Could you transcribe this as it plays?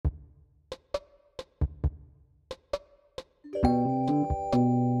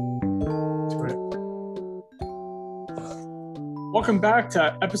Welcome back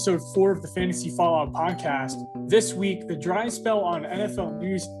to episode 4 of the Fantasy Fallout podcast. This week, the dry spell on NFL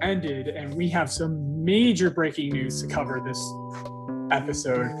news ended, and we have some major breaking news to cover this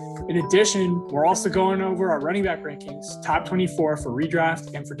episode. In addition, we're also going over our running back rankings, top 24 for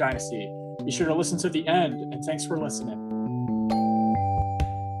redraft and for dynasty. Be sure to listen to the end, and thanks for listening.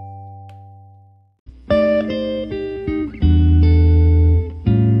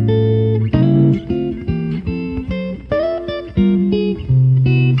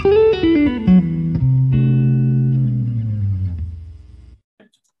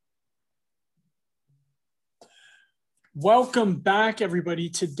 Welcome back, everybody.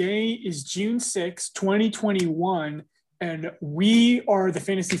 Today is June 6, 2021, and we are the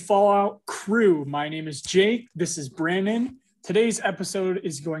Fantasy Fallout crew. My name is Jake. This is Brandon. Today's episode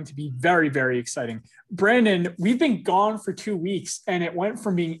is going to be very, very exciting. Brandon, we've been gone for 2 weeks, and it went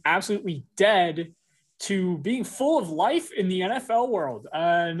from being absolutely dead to being full of life in the NFL world.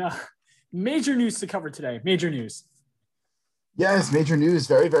 And major news to cover today. Major news. Yes, major news.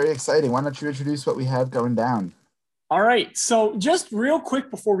 Very, very exciting. Why don't you introduce what we have going down? All right, so just real quick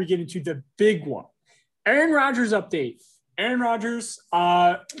before we get into the big one, Aaron Rodgers update. Aaron Rodgers,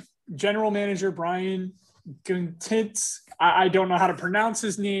 general manager Brian Guntitz, I don't know how to pronounce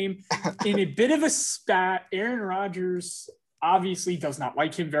his name, in a bit of a spat. Aaron Rodgers obviously does not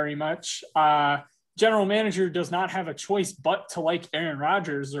like him very much. General manager does not have a choice but to like Aaron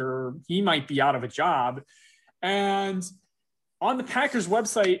Rodgers, or he might be out of a job. And on the Packers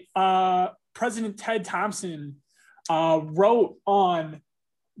website, President Ted Thompson wrote on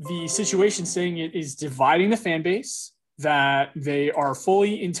the situation saying it is dividing the fan base, that they are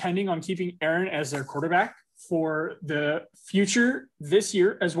fully intending on keeping Aaron as their quarterback for the future this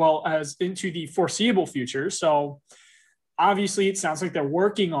year, as well as into the foreseeable future. So obviously it sounds like they're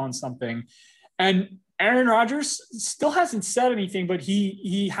working on something. And Aaron Rodgers still hasn't said anything, but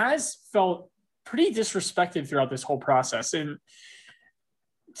he has felt pretty disrespected throughout this whole process. And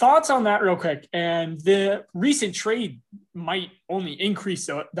thoughts on that real quick. And the recent trade might only increase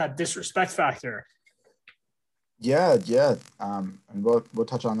that disrespect factor. Yeah. And we'll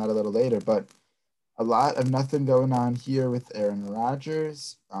touch on that a little later, but a lot of nothing going on here with Aaron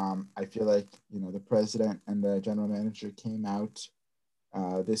Rodgers. I feel like, the president and the general manager came out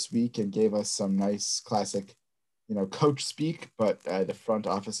this week and gave us some nice classic, coach speak, but the front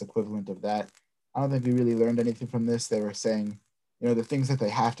office equivalent of that. I don't think we really learned anything from this. They were saying, the things that they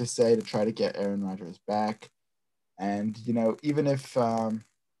have to say to try to get Aaron Rodgers back. And, even if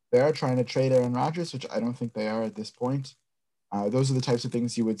they are trying to trade Aaron Rodgers, which I don't think they are at this point, those are the types of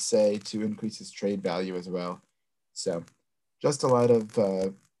things you would say to increase his trade value as well. So just a lot of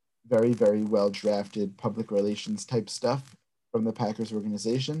very, very well-drafted public relations type stuff from the Packers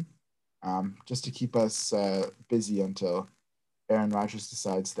organization, just to keep us busy until Aaron Rodgers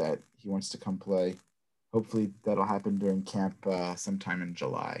decides that he wants to come play. Hopefully that'll happen during camp sometime in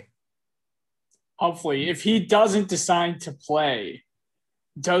July. Hopefully. If he doesn't decide to play,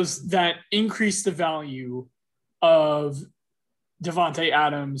 does that increase the value of Davante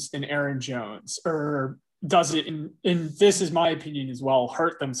Adams and Aaron Jones? Or does it, and this is my opinion as well,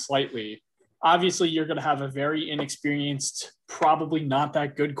 hurt them slightly? Obviously, you're going to have a very inexperienced, probably not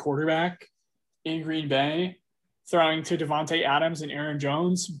that good quarterback in Green Bay throwing to Davante Adams and Aaron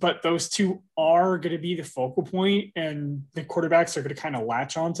Jones, but those two are going to be the focal point, and the quarterbacks are going to kind of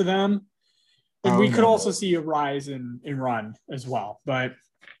latch onto them. And we could also see a rise in run as well. But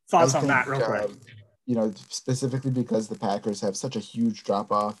thoughts on that real quick? Specifically because the Packers have such a huge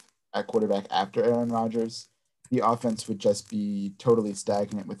drop-off at quarterback after Aaron Rodgers, the offense would just be totally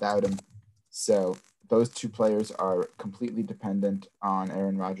stagnant without him. So those two players are completely dependent on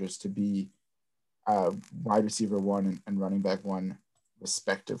Aaron Rodgers to be wide receiver 1 and running back 1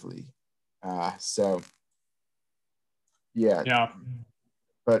 respectively. Yeah.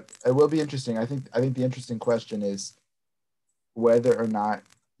 But it will be interesting. I think the interesting question is whether or not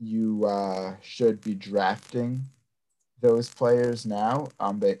you should be drafting those players now.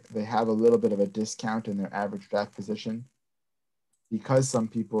 They have a little bit of a discount in their average draft position because some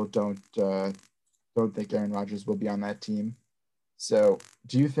people don't think Aaron Rodgers will be on that team. So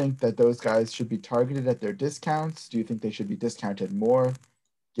do you think that those guys should be targeted at their discounts? Do you think they should be discounted more,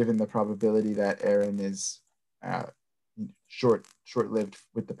 given the probability that Aaron is short-lived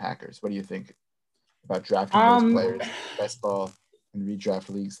with the Packers? What do you think about drafting those players in best ball and redraft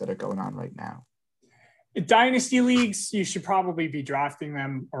leagues that are going on right now? Dynasty leagues, you should probably be drafting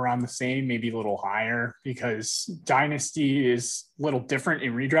them around the same, maybe a little higher, because Dynasty is a little different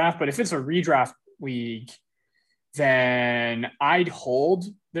in redraft. But if it's a redraft league, then I'd hold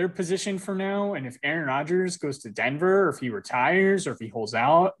their position for now. And if Aaron Rodgers goes to Denver, or if he retires, or if he holds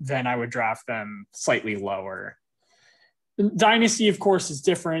out, then I would draft them slightly lower. Dynasty, of course, is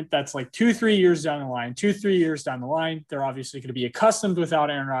different. That's like 2-3 years down the line. 2-3 years down the line, they're obviously going to be accustomed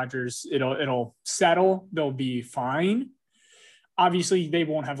without Aaron Rodgers. It'll settle. They'll be fine. Obviously, they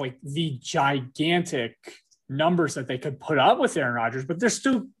won't have like the gigantic numbers that they could put up with Aaron Rodgers, but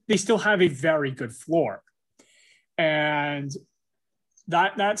they still have a very good floor. And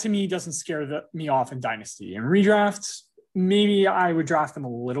that to me doesn't scare me off in Dynasty. In redrafts, maybe I would draft them a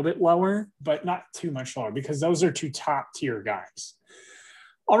little bit lower, but not too much lower because those are two top tier guys.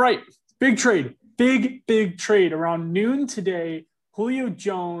 All right, big trade. Big trade. Around noon today, Julio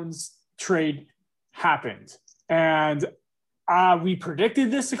Jones trade happened. And we predicted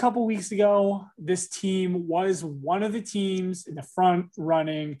this a couple weeks ago. This team was one of the teams in the front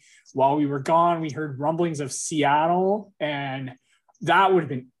running. While we were gone, we heard rumblings of Seattle, and that would have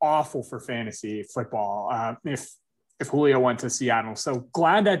been awful for fantasy football if Julio went to Seattle. So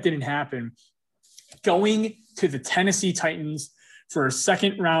glad that didn't happen. Going to the Tennessee Titans for a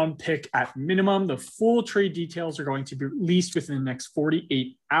second round pick at minimum. The full trade details are going to be released within the next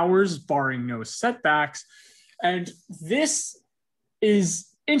 48 hours, barring no setbacks. And this is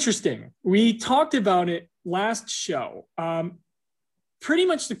interesting. We talked about it last show. Pretty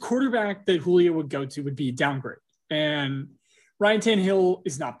much the quarterback that Julio would go to would be a downgrade. And Ryan Tannehill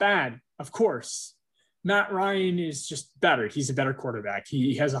is not bad, of course. Matt Ryan is just better. He's a better quarterback.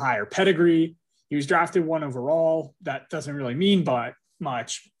 He has a higher pedigree. He was drafted 1 overall. That doesn't really mean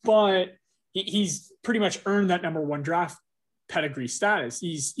much, but he's pretty much earned that number 1 draft pedigree status.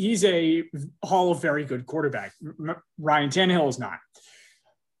 He's a Hall of Very good quarterback. Ryan Tannehill is not.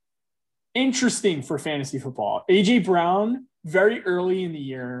 Interesting for fantasy football. A.J. Brown, very early in the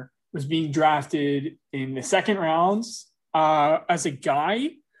year, was being drafted in the second rounds as a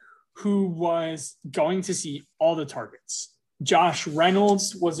guy who was going to see all the targets. Josh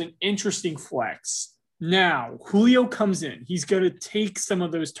Reynolds was an interesting flex. Now, Julio comes in. He's going to take some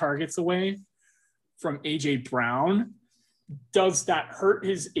of those targets away from A.J. Brown. Does that hurt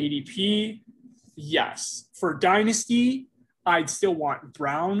his ADP? Yes. For Dynasty, I'd still want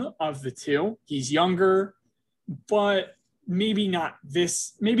Brown of the two. He's younger, but maybe not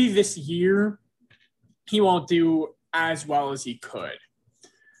this. Maybe this year he won't do as well as he could.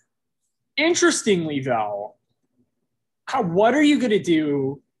 Interestingly, though, what are you going to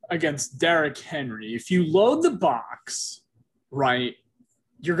do against Derrick Henry? If you load the box, right,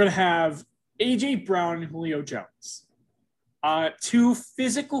 you're going to have A.J. Brown and Julio Jones. 2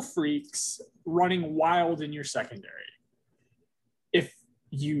 physical freaks running wild in your secondary. If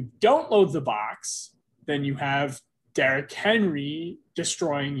you don't load the box, then you have Derrick Henry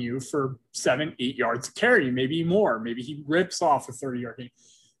destroying you for 7-8 yards to carry, maybe more. Maybe he rips off a 30-yard game.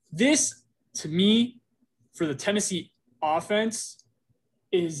 This, to me, for the Tennessee offense,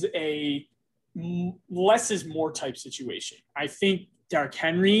 is a less is more type situation. I think Derrick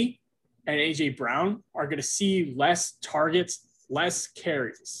Henry and A.J. Brown are going to see less targets, less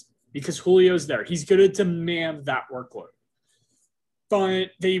carries because Julio's there. He's going to demand that workload.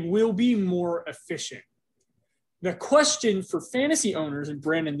 But they will be more efficient. The question for fantasy owners, and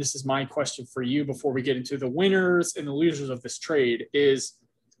Brandon, this is my question for you before we get into the winners and the losers of this trade, is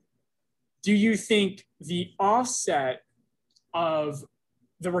do you think the offset of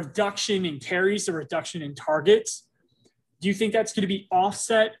the reduction in carries, the reduction in targets, do you think that's going to be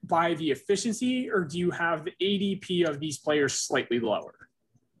offset by the efficiency, or do you have the ADP of these players slightly lower?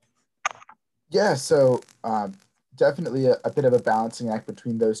 Yeah, so definitely a bit of a balancing act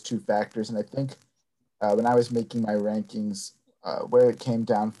between those two factors. And I think when I was making my rankings, where it came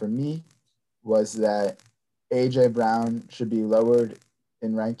down for me was that A.J. Brown should be lowered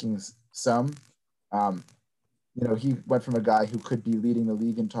in rankings some. He went from a guy who could be leading the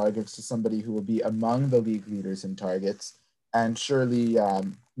league in targets to somebody who will be among the league leaders in targets. And surely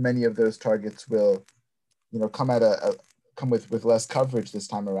many of those targets will, come with less coverage this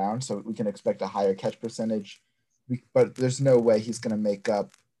time around. So we can expect a higher catch percentage. But there's no way he's going to make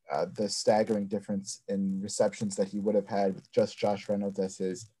up the staggering difference in receptions that he would have had with just Josh Reynolds as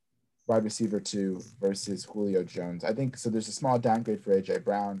his wide receiver 2 versus Julio Jones. I think so. There's a small downgrade for A.J.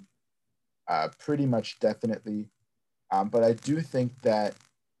 Brown. Pretty much definitely. But I do think that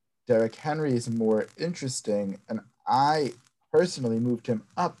Derrick Henry is more interesting, and I personally moved him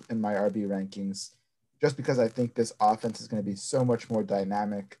up in my RB rankings just because I think this offense is going to be so much more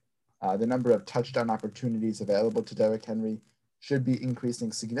dynamic. The number of touchdown opportunities available to Derrick Henry should be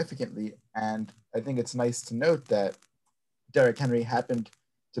increasing significantly, and I think it's nice to note that Derrick Henry happened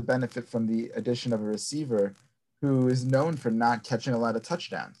to benefit from the addition of a receiver who is known for not catching a lot of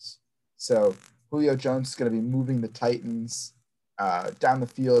touchdowns. So Julio Jones is going to be moving the Titans down the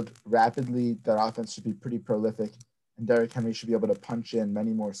field rapidly. That offense should be pretty prolific, and Derrick Henry should be able to punch in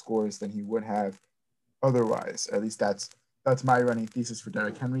many more scores than he would have otherwise. At least that's my running thesis for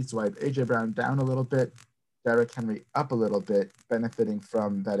Derrick Henry. So I have A.J. Brown down a little bit, Derrick Henry up a little bit, benefiting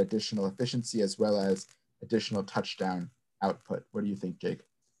from that additional efficiency as well as additional touchdown output. What do you think, Jake?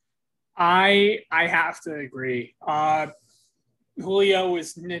 I have to agree. Julio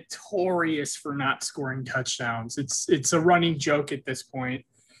is notorious for not scoring touchdowns. It's a running joke at this point.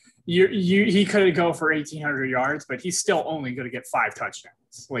 He could go for 1,800 yards, but he's still only going to get 5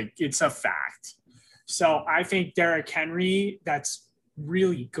 touchdowns. Like, it's a fact. So I think Derrick Henry, that's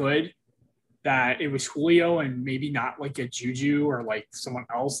really good that it was Julio and maybe not like a Juju or like someone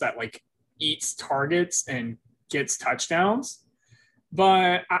else that like eats targets and gets touchdowns.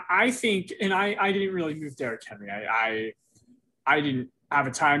 But I think, and I didn't really move Derrick Henry. I didn't have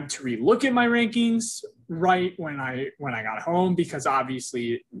a time to relook at my rankings right when I got home because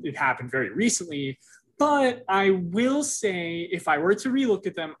obviously it happened very recently. But I will say, if I were to relook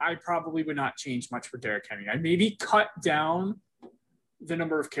at them, I probably would not change much for Derrick Henry. I'd maybe cut down the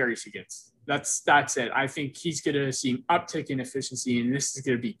number of carries he gets. That's it. I think he's going to see an uptick in efficiency, and this is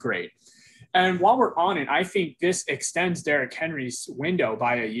going to be great. And while we're on it, I think this extends Derrick Henry's window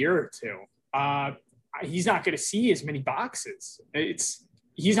by a year or two. He's not going to see as many boxes.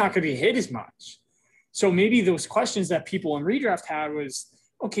 He's not going to be hit as much. So maybe those questions that people in redraft had was,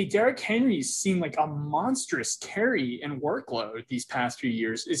 okay, Derrick Henry's seen like a monstrous carry and workload these past few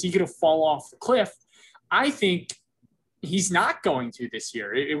years. Is he going to fall off the cliff? I think he's not going to this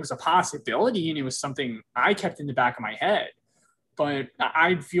year. It was a possibility, and it was something I kept in the back of my head. But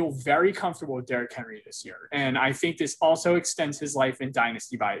I feel very comfortable with Derrick Henry this year. And I think this also extends his life in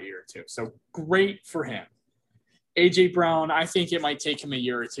Dynasty by a year or two. So great for him. A.J. Brown, I think it might take him a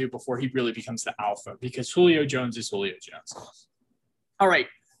year or two before he really becomes the alpha because Julio Jones is Julio Jones. All right,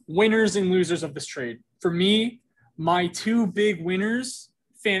 winners and losers of this trade. For me, my 2 big winners,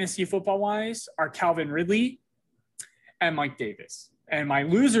 fantasy football-wise, are Calvin Ridley and Mike Davis. And my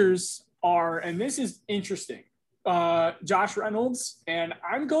losers are, and this is interesting, Josh Reynolds, and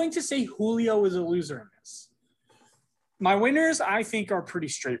I'm going to say Julio is a loser in this. My winners, I think, are pretty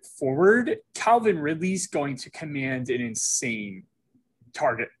straightforward. Calvin Ridley's going to command an insane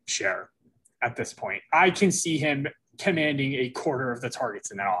target share at this point. I can see him commanding a quarter of the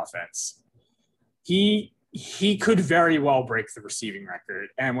targets in that offense. He could very well break the receiving record.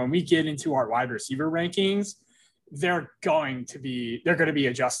 And when we get into our wide receiver rankings, they're going to be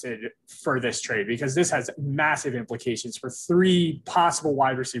adjusted for this trade because this has massive implications for 3 possible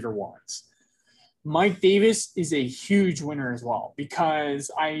wide receiver ones. Mike Davis is a huge winner as well because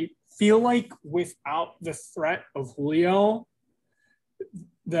I feel like without the threat of Julio,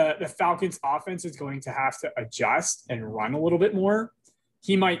 the Falcons offense is going to have to adjust and run a little bit more.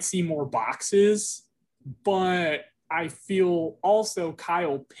 He might see more boxes, but I feel also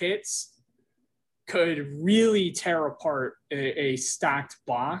Kyle Pitts could really tear apart a stacked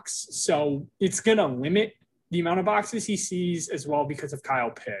box. So it's going to limit the amount of boxes he sees as well because of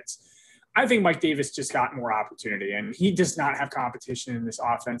Kyle Pitts. I think Mike Davis just got more opportunity, and he does not have competition in this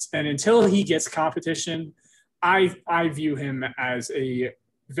offense. And until he gets competition, I view him as a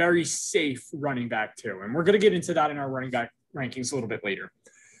very safe running back too. And we're going to get into that in our running back rankings a little bit later.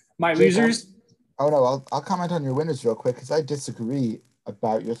 My losers. Oh no, I'll comment on your winners real quick because I disagree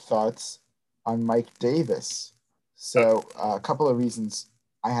about your thoughts on Mike Davis. So a couple of reasons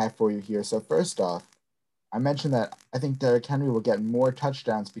I have for you here. So first off, I mentioned that I think Derrick Henry will get more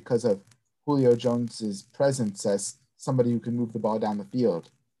touchdowns because of Julio Jones's presence as somebody who can move the ball down the field.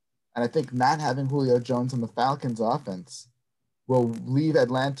 And I think not having Julio Jones on the Falcons offense will leave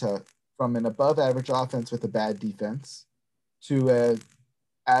Atlanta from an above average offense with a bad defense to an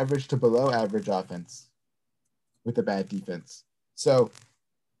average to below average offense with a bad defense. So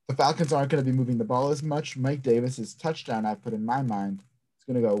the Falcons aren't going to be moving the ball as much. Mike Davis's touchdown output in my mind is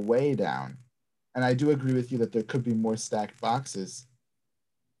going to go way down. And I do agree with you that there could be more stacked boxes.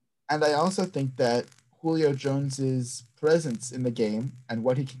 And I also think that Julio Jones's presence in the game and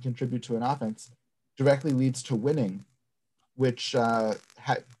what he can contribute to an offense directly leads to winning, which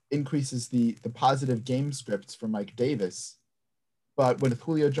increases the positive game scripts for Mike Davis. But with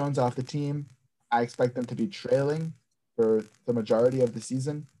Julio Jones off the team, I expect them to be trailing for the majority of the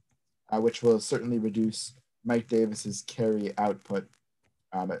season, which will certainly reduce Mike Davis's carry output,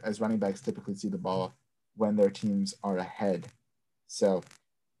 as running backs typically see the ball when their teams are ahead. So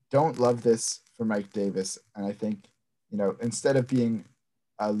don't love this for Mike Davis. And I think, instead of being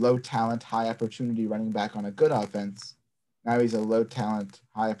a low talent, high opportunity running back on a good offense. Now he's a low talent,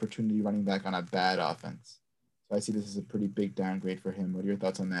 high opportunity running back on a bad offense. So I see this as a pretty big downgrade for him. What are your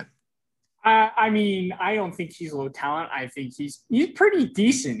thoughts on that? I mean, I don't think he's low talent. I think he's pretty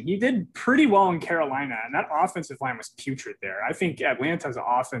decent. He did pretty well in Carolina, and that offensive line was putrid there. I think Atlanta's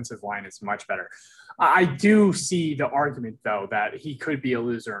offensive line is much better. I do see the argument, though, that he could be a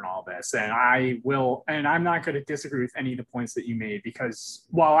loser in all this, and I'm not going to disagree with any of the points that you made, because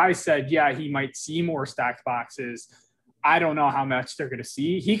while I said, yeah, he might see more stacked boxes, I don't know how much they're going to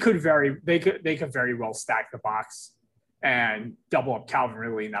see. They could very well stack the box and double up Calvin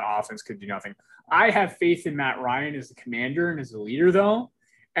Ridley, and that offense could do nothing. I have faith in Matt Ryan as the commander and as the leader, though.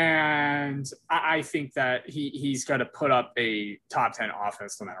 And I think that he's got to put up a top 10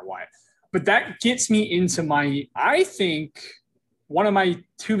 offense no matter what. But that gets me into I think one of my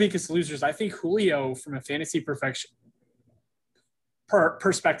two biggest losers, I think Julio, from a fantasy perspective,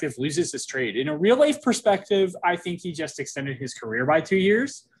 loses his trade. In a real life perspective, I think he just extended his career by 2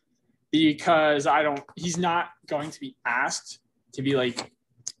 years, because he's not going to be asked to be like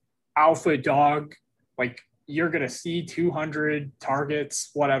alpha dog. Like, you're going to see 200 targets,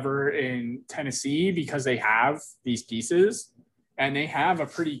 whatever, in Tennessee, because they have these pieces and they have a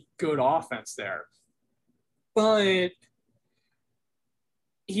pretty good offense there. But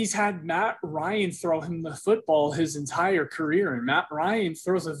he's had Matt Ryan throw him the football his entire career, and Matt Ryan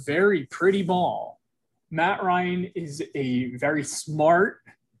throws a very pretty ball. Matt Ryan is a very smart,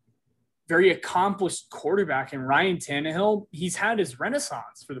 very accomplished quarterback, and Ryan Tannehill, he's had his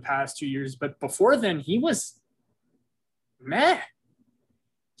renaissance for the past 2 years, but before then he was meh.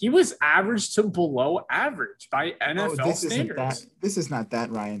 He was average to below average by NFL standards. This is not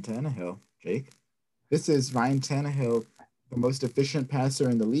that Ryan Tannehill, Jake. This is Ryan Tannehill, the most efficient passer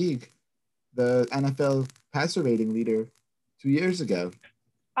in the league, the NFL passer rating leader 2 years ago.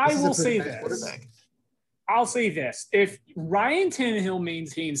 I will say this. I'll say this. If Ryan Tannehill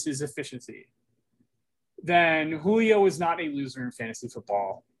maintains his efficiency, then Julio is not a loser in fantasy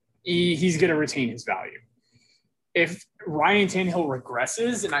football. He's going to retain his value. If Ryan Tannehill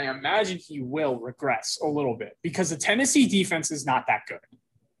regresses, and I imagine he will regress a little bit, because the Tennessee defense is not that good.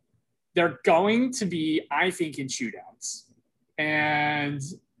 They're going to be, I think, in shootouts. And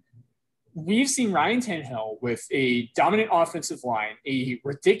we've seen Ryan Tannehill with a dominant offensive line, a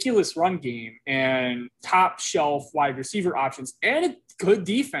ridiculous run game, and top shelf wide receiver options, and a good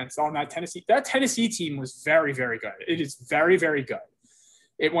defense on that Tennessee. That Tennessee team was very, very good. It is very, very good.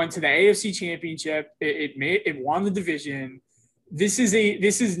 It went to the AFC Championship. It won the division. This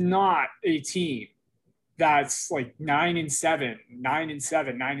is not a team that's like 9-7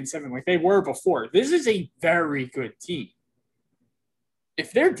 like they were before. This is a very good team.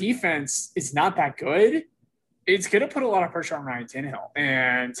 If their defense is not that good, it's going to put a lot of pressure on Ryan Tannehill.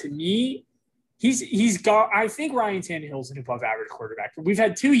 And to me, I think Ryan Tannehill is an above average quarterback. We've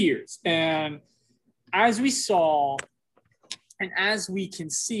had 2 years. And as we saw, and as we can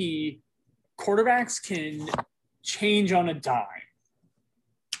see, quarterbacks can change on a dime.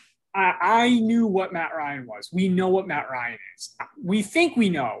 I knew what Matt Ryan was. We know what Matt Ryan is. We think we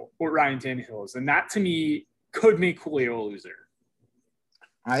know what Ryan Tannehill is. And that, to me, could make Julio a loser.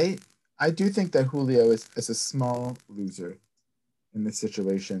 I do think that Julio is a small loser in this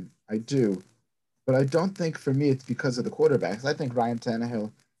situation. I do. But I don't think, for me, it's because of the quarterbacks. I think Ryan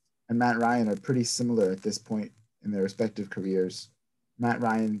Tannehill and Matt Ryan are pretty similar at this point in their respective careers. Matt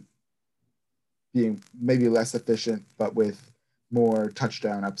Ryan being maybe less efficient, but with more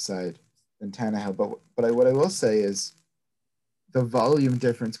touchdown upside than Tannehill. But what I will say is the volume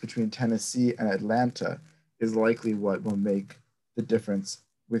difference between Tennessee and Atlanta is likely what will make the difference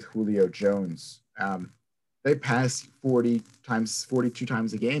with Julio Jones. They pass 42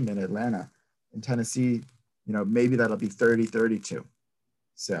 times a game in Atlanta. In Tennessee, maybe that'll be 30, 32.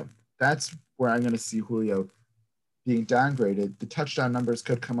 So that's where I'm going to see Julio being downgraded. The touchdown numbers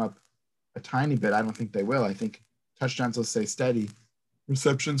could come up a tiny bit. I don't think they will. I think touchdowns will stay steady.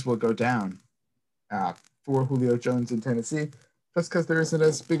 Receptions will go down for Julio Jones in Tennessee, just because there isn't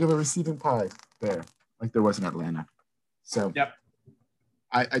as big of a receiving pie there like there was in Atlanta. So yep.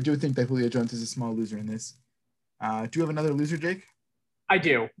 I do think that Julio Jones is a small loser in this. Do you have another loser, Jake? I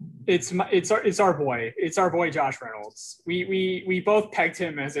do. It's our boy. It's our boy Josh Reynolds. We both pegged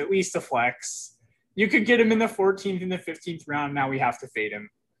him as at least a flex. You could get him in the 14th and the 15th round. Now we have to fade him.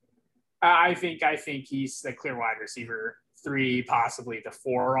 I think he's the clear wide receiver 3, possibly the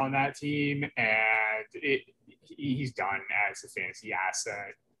 4 on that team, and he's done as a fantasy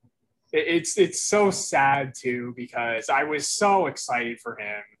asset. It's so sad too, because I was so excited for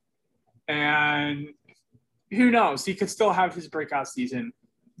him, and who knows, he could still have his breakout season.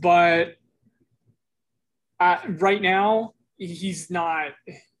 But right now, he's not.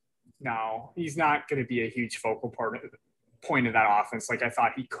 No, he's not going to be a huge focal point of that offense like I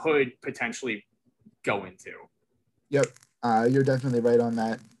thought he could potentially go into. Yep, you're definitely right on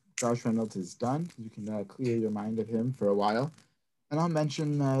that. Josh Reynolds is done. You can clear your mind of him for a while. And I'll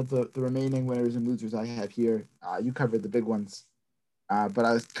mention the remaining winners and losers I have here. You covered the big ones.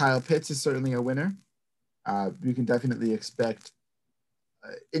 But Kyle Pitts is certainly a winner. You can definitely expect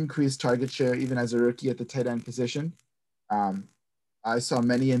increased target share even as a rookie at the tight end position. I saw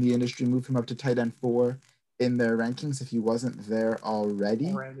many in the industry move him up to tight end 4 in their rankings if he wasn't there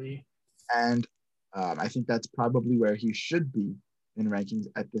already. And I think that's probably where he should be in rankings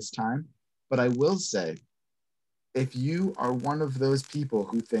at this time. But I will say, if you are one of those people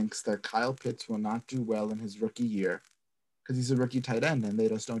who thinks that Kyle Pitts will not do well in his rookie year because he's a rookie tight end and they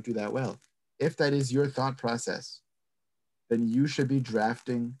just don't do that well, if that is your thought process, then you should be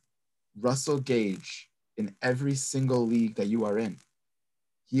drafting Russell Gage in every single league that you are in.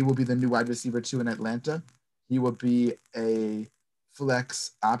 He will be the new wide receiver 2 in Atlanta. He will be a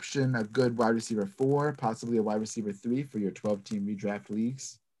flex option, a good wide receiver 4, possibly a wide receiver 3 for your 12-team redraft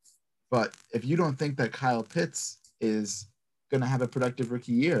leagues. But if you don't think that Kyle Pitts is going to have a productive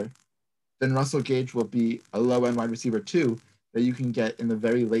rookie year, then Russell Gage will be a low-end wide receiver 2 that you can get in the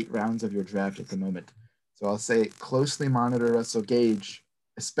very late rounds of your draft at the moment. So I'll say closely monitor Russell Gage,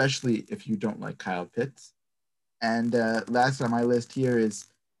 especially if you don't like Kyle Pitts. And last on my list here is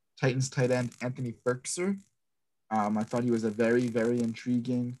Titans tight end Anthony Firkser. I thought he was a very, very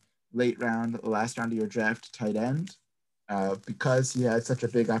intriguing last round of your draft tight end because he had such a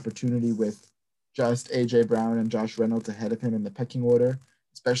big opportunity with just A.J. Brown and Josh Reynolds ahead of him in the pecking order,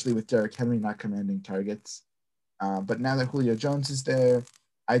 especially with Derrick Henry not commanding targets. But now that Julio Jones is there,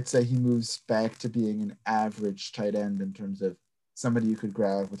 I'd say he moves back to being an average tight end in terms of somebody you could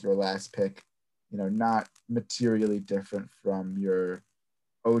grab with your last pick, not materially different from your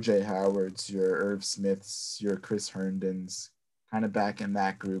O.J. Howards, your Irv Smiths, your Chris Herndons, kind of back in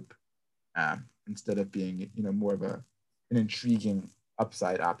that group instead of being, more of an intriguing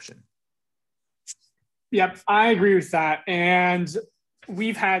upside option. Yep, I agree with that. And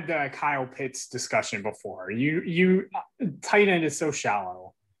we've had the Kyle Pitts discussion before. You tight end is so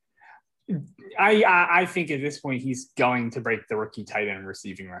shallow. I think at this point he's going to break the rookie tight end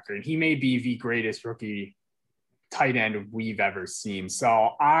receiving record. He may be the greatest rookie tight end we've ever seen.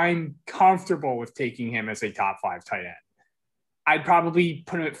 So I'm comfortable with taking him as a top 5 tight end. I'd probably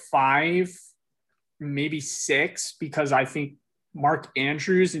put him at 5, maybe 6, because I think Mark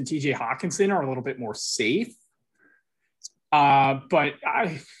Andrews and TJ Hawkinson are a little bit more safe. But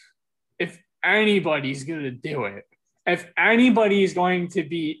if anybody's going to do it, if anybody is going to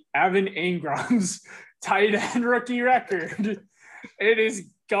beat Evan Ingram's tight end rookie record, it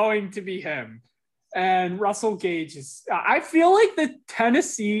is going to be him. And Russell Gage I feel like the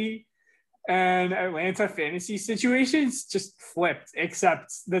Tennessee and Atlanta fantasy situations just flipped,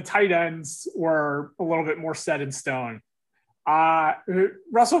 except the tight ends were a little bit more set in stone.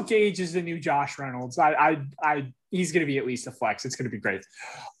 Russell Gage is the new Josh Reynolds. He's going to be at least a flex. It's going to be great.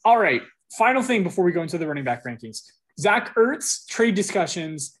 All right. Final thing before we go into the running back rankings. Zach Ertz trade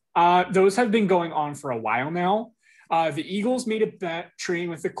discussions. Those have been going on for a while now. The Eagles made a bet trading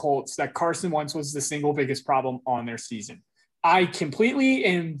with the Colts that Carson Wentz was the single biggest problem on their season. I completely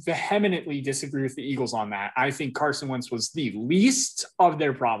and vehemently disagree with the Eagles on that. I think Carson Wentz was the least of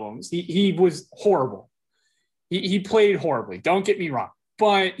their problems. He was horrible. He played horribly. Don't get me wrong,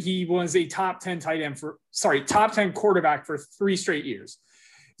 but he was a top 10 quarterback for 3 straight years.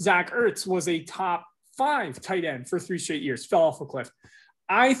 Zach Ertz was a top 5 tight end for 3 straight years, fell off a cliff.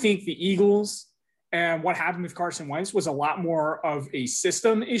 I think the Eagles and what happened with Carson Wentz was a lot more of a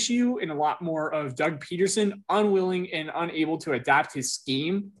system issue and a lot more of Doug Peterson unwilling and unable to adapt his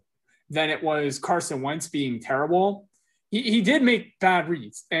scheme than it was Carson Wentz being terrible. He did make bad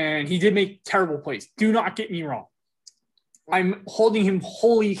reads and he did make terrible plays. Do not get me wrong. I'm holding him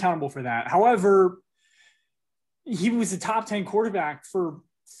wholly accountable for that. However, he was a top 10 quarterback for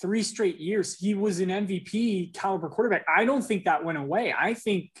 3 straight years. He was an MVP caliber quarterback. I don't think that went away. I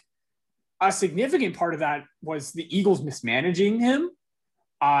think a significant part of that was the Eagles mismanaging him,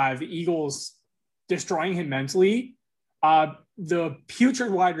 the Eagles destroying him mentally, the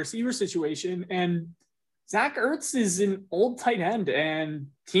putrid wide receiver situation, and Zach Ertz is an old tight end, and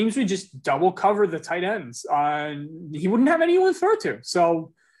teams would just double cover the tight ends. He wouldn't have anyone to throw to.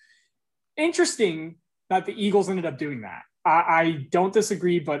 So interesting that the Eagles ended up doing that. I don't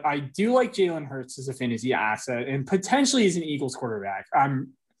disagree, but I do like Jalen Hurts as a fantasy asset and potentially as an Eagles quarterback.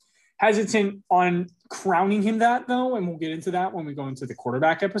 I'm hesitant on crowning him that, though, and we'll get into that when we go into the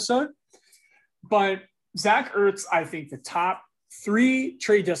quarterback episode. But Zach Ertz, I think the top 3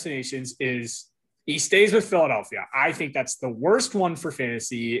 trade destinations is he stays with Philadelphia. I think that's the worst one for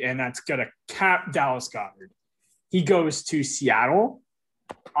fantasy, and that's going to cap Dallas Goedert. He goes to Seattle,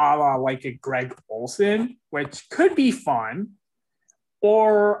 a la like a Greg Olsen, which could be fun.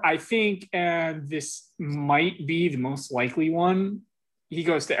 Or I think, and this might be the most likely one, he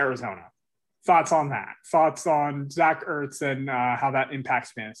goes to Arizona. Thoughts on that? Thoughts on Zach Ertz and how that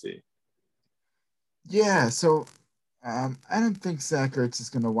impacts fantasy? Yeah, so I don't think Zach Ertz is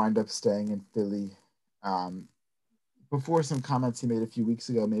going to wind up staying in Philly. Before some comments he made a few weeks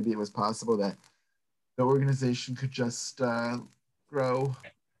ago, maybe it was possible that the organization could just grow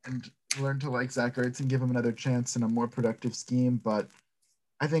and learn to like Zach Ertz and give him another chance in a more productive scheme. But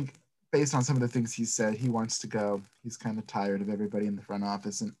I think based on some of the things he said, he wants to go. He's kind of tired of everybody in the front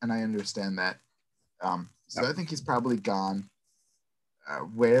office, and I understand that. So I think he's probably gone.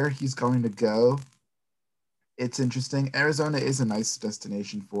 Where he's going to go, it's interesting. Arizona is a nice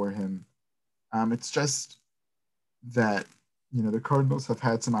destination for him. It's just that, the Cardinals have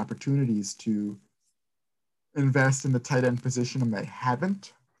had some opportunities to invest in the tight end position, and they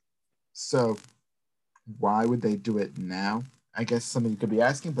haven't. So why would they do it now? I guess something you could be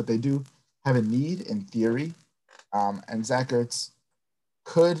asking, but they do have a need in theory. And Zach Ertz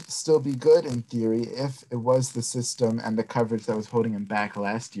could still be good in theory if it was the system and the coverage that was holding him back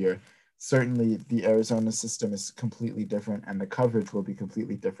last year. Certainly the Arizona system is completely different, and the coverage will be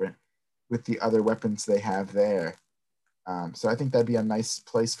completely different with the other weapons they have there. So I think that'd be a nice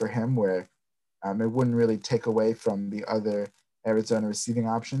place for him where it wouldn't really take away from the other Arizona receiving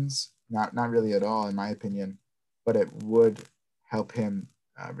options. Not really at all, in my opinion, but it would help him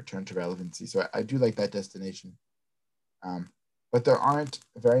return to relevancy. So I do like that destination. But there aren't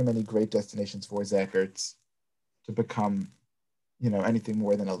very many great destinations for Zach Ertz to become, anything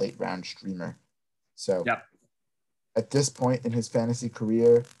more than a late round streamer. So at this point in his fantasy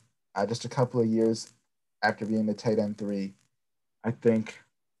career, just a couple of years after being the tight end 3, I think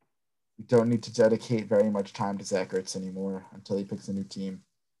we don't need to dedicate very much time to Zach Ertz anymore until he picks a new team.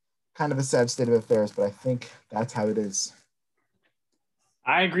 Kind of a sad state of affairs, but I think that's how it is.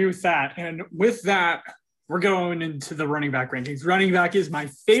 I agree with that. And with that, we're going into the running back rankings. Running back is my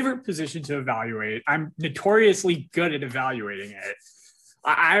favorite position to evaluate. I'm notoriously good at evaluating it.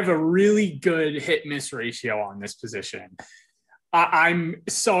 I have a really good hit-miss ratio on this position. I'm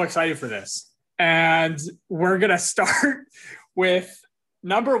so excited for this. And we're going to start with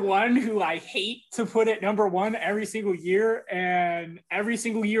number 1, who I hate to put at number 1 every single year. And every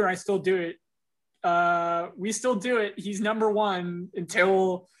single year I still do it. We still do it. He's number 1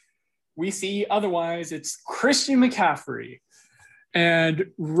 until we see otherwise. It's Christian McCaffrey. And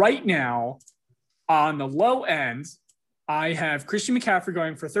right now, on the low end, I have Christian McCaffrey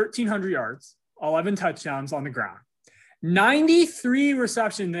going for 1,300 yards, 11 touchdowns on the ground. 93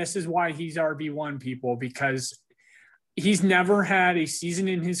 reception. This is why he's RB1, people, because he's never had a season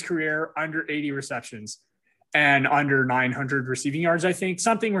in his career under 80 receptions and under 900 receiving yards, I think.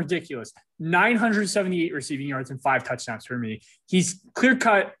 Something ridiculous. 978 receiving yards and 5 touchdowns for me. He's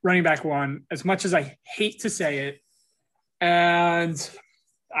clear-cut running back 1, as much as I hate to say it. And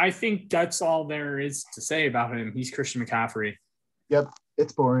I think that's all there is to say about him. He's Christian McCaffrey. Yep,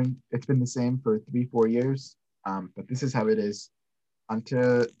 it's boring. It's been the same for 3-4 years. But this is how it is.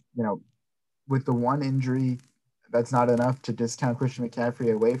 Until, with the one injury, that's not enough to discount Christian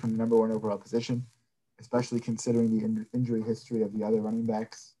McCaffrey away from the number 1 overall position, especially considering the injury history of the other running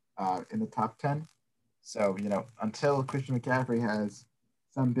backs in the top 10. So, until Christian McCaffrey has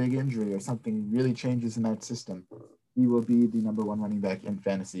some big injury or something really changes in that system, he will be the number 1 running back in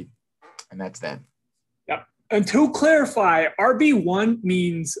fantasy. And that's that. Yep. And to clarify, RB1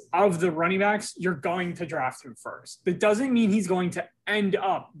 means of the running backs, you're going to draft him first. That doesn't mean he's going to end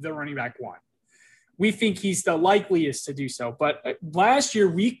up the running back 1. We think he's the likeliest to do so. But last year,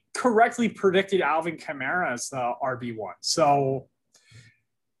 we correctly predicted Alvin Kamara as the RB1. So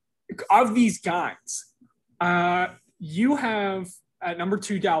of these guys, you have at number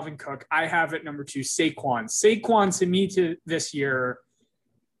 2, Dalvin Cook. I have at number 2, Saquon. Saquon, to me, to this year,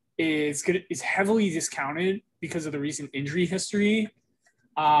 is heavily discounted because of the recent injury history.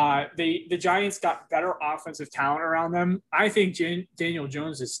 The Giants got better offensive talent around them. I think Daniel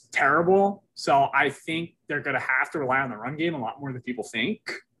Jones is terrible, so I think they're going to have to rely on the run game a lot more than people think,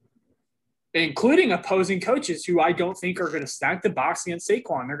 including opposing coaches who I don't think are going to stack the box against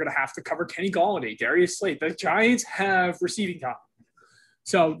Saquon. They're going to have to cover Kenny Golladay, Darius Slade. The Giants have receiving talent.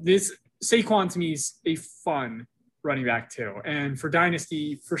 So this Saquon to me is a fun running back too. And for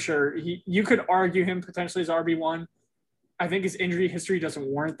Dynasty, for sure, you could argue him potentially as RB1. I think his injury history doesn't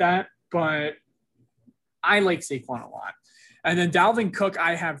warrant that, but I like Saquon a lot. And then Dalvin Cook,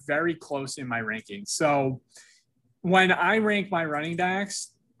 I have very close in my rankings. So when I rank my running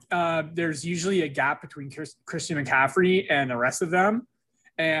backs, there's usually a gap between Christian McCaffrey and the rest of them.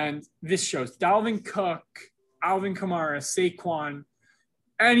 And this shows Dalvin Cook, Alvin Kamara, Saquon,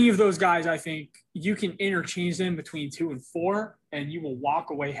 any of those guys, I think you can interchange them between 2 and 4, and you will walk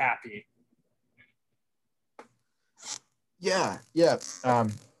away happy. Yeah.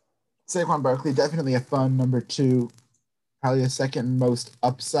 Saquon Barkley, definitely a fun number 2, probably the second most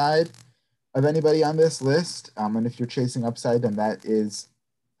upside of anybody on this list. And if you're chasing upside, then that is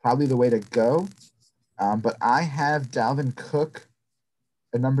probably the way to go. But I have Dalvin Cook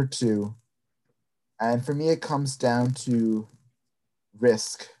at number 2. And for me, it comes down to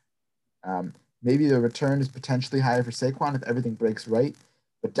risk. Maybe the return is potentially higher for Saquon if everything breaks right.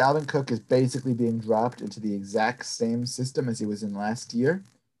 But Dalvin Cook is basically being dropped into the exact same system as he was in last year.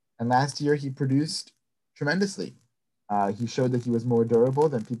 And last year, he produced tremendously. He showed that he was more durable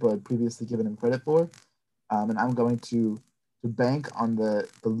than people had previously given him credit for. And I'm going to bank on the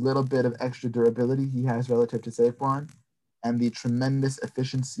little bit of extra durability he has relative to Saquon and the tremendous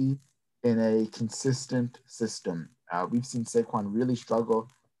efficiency in a consistent system. We've seen Saquon really struggle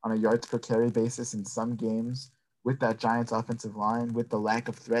on a yards per carry basis in some games with that Giants offensive line, with the lack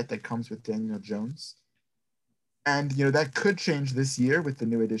of threat that comes with Daniel Jones. And, that could change this year with the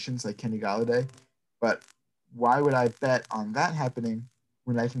new additions like Kenny Golladay. But why would I bet on that happening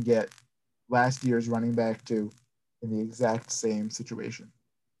when I can get last year's running back too in the exact same situation?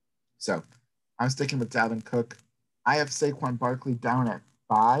 So I'm sticking with Dalvin Cook. I have Saquon Barkley down at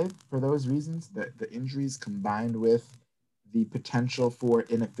 5 for those reasons, the injuries combined with the potential for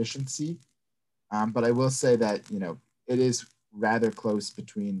inefficiency. But I will say that, it is rather close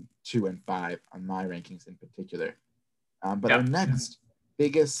between 2 and 5 on my rankings in particular. But Our next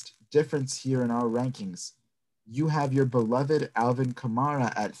biggest difference here in our rankings, you have your beloved Alvin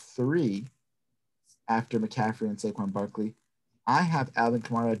Kamara at 3 after McCaffrey and Saquon Barkley. I have Alvin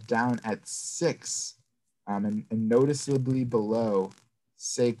Kamara down at 6 and noticeably below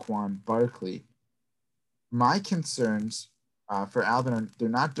Saquon Barkley. My concerns for Alvin, they're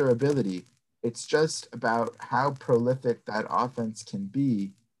not durability. It's just about how prolific that offense can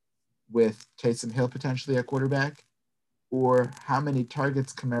be with Taysom Hill potentially at quarterback, or how many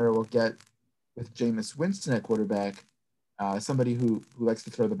targets Kamara will get with Jameis Winston at quarterback, somebody who likes to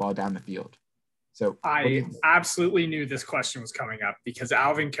throw the ball down the field. So I absolutely knew this question was coming up because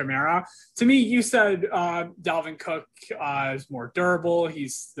Alvin Kamara, to me, you said Dalvin Cook is more durable.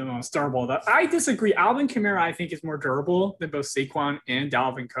 He's the most durable. I disagree. Alvin Kamara, I think, is more durable than both Saquon and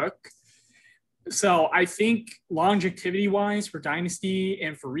Dalvin Cook. So I think longevity-wise for Dynasty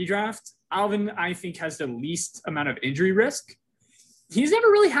and for redraft, Alvin, I think, has the least amount of injury risk. He's never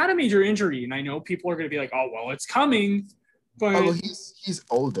really had a major injury, and I know people are going to be like, oh, well, it's coming. But he's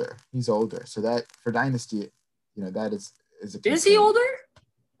older. He's older. So that for Dynasty, that is a concern. Is he older?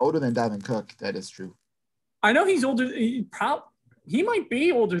 Older than Dalvin Cook. That is true. I know he's older. He might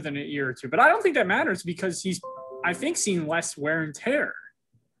be older than a year or two, but I don't think that matters because he's, I think, seen less wear and tear.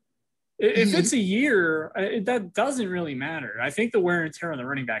 If it's a year, that doesn't really matter. I think the wear and tear on the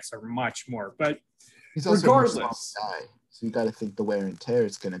running backs are much more. But he's also regardless, a small guy, so you got to think the wear and tear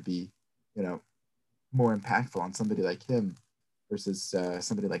is going to be, more impactful on somebody like him versus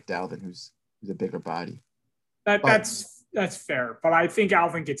somebody like Dalvin, who's a bigger body. That's fair, but I think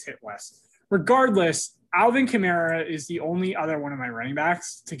Alvin gets hit less. Regardless, Alvin Kamara is the only other one of my running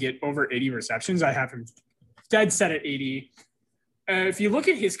backs to get over 80 receptions. I have him dead set at 80. If you look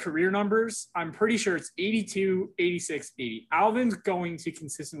at his career numbers, I'm pretty sure it's 82, 86, 80. Alvin's going to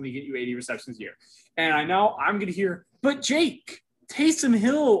consistently get you 80 receptions a year. And I know I'm going to hear, but Jake, Taysom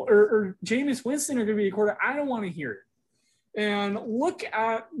Hill or Jameis Winston are going to be a quarter. I don't want to hear it. And looking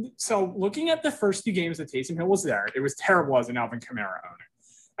at the first 2 games that Taysom Hill was there, it was terrible as an Alvin Kamara owner.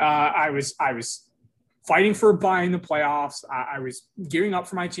 I was fighting for a bye in the playoffs. I was gearing up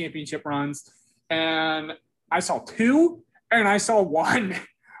for my championship runs. And I saw 2 and I saw 1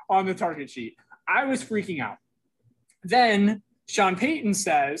 on the target sheet. I was freaking out. Then Sean Payton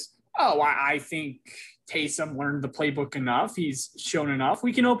says, oh, I think Taysom learned the playbook enough. He's shown enough.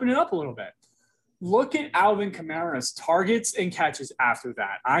 We can open it up a little bit. Look at Alvin Kamara's targets and catches after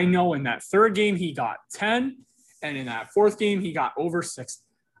that. I know in that 3rd game, he got 10. And in that 4th game, he got over 6.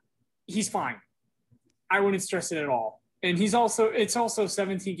 He's fine. I wouldn't stress it at all. And it's also a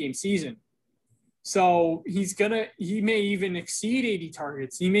 17-game season. So he may even exceed 80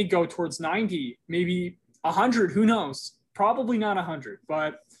 targets. He may go towards 90, maybe 100, who knows? Probably not 100,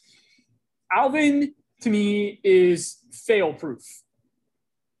 but Alvin to me is fail proof.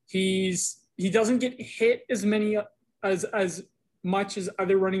 He doesn't get hit as much as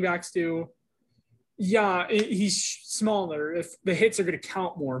other running backs do. Yeah, he's smaller. If the hits are going to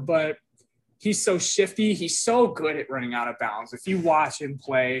count more, but he's so shifty. He's so good at running out of bounds. If you watch him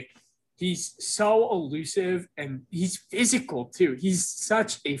play, he's so elusive and he's physical too. He's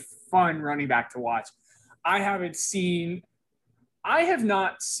such a fun running back to watch. I have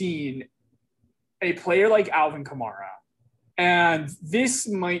not seen a player like Alvin Kamara. And this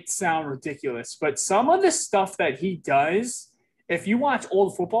might sound ridiculous, but some of the stuff that he does, if you watch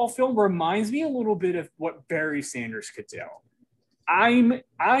old football film, reminds me a little bit of what Barry Sanders could do.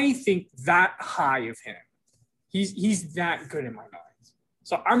 I think that high of him. He's that good in my mind.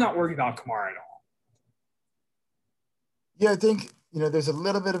 So I'm not worried about Kamara at all. Yeah, I think, there's a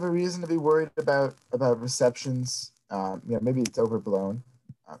little bit of a reason to be worried about receptions. Maybe it's overblown.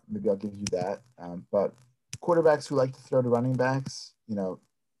 Maybe I'll give you that. But quarterbacks who like to throw to running backs, your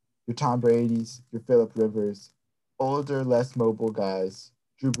Tom Brady's, your Phillip Rivers, older, less mobile guys.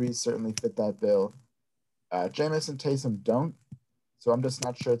 Drew Brees certainly fit that bill. Jameis and Taysom don't. So I'm just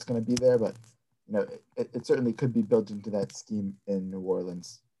not sure it's going to be there, but it certainly could be built into that scheme in New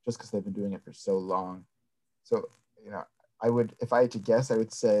Orleans just because they've been doing it for so long. So, if I had to guess, I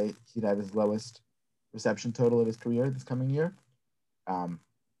would say he'd have his lowest reception total of his career this coming year.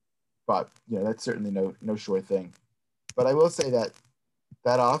 But that's certainly no sure thing. But I will say that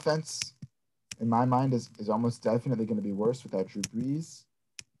offense, in my mind, is almost definitely going to be worse without Drew Brees,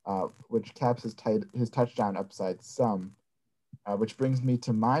 which caps his touchdown upside some. Which brings me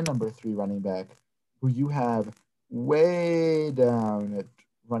to my number 3 running back, who you have way down at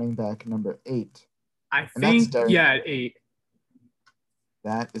running back number 8. I think, at 8.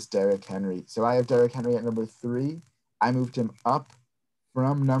 That is Derrick Henry. So I have Derrick Henry at number 3. I moved him up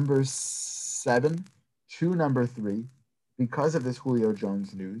from number 7 to number 3 because of this Julio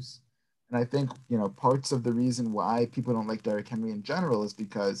Jones news. And I think, parts of the reason why people don't like Derrick Henry in general is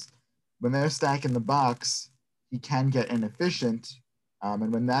because when they're stacking the box, he can get inefficient.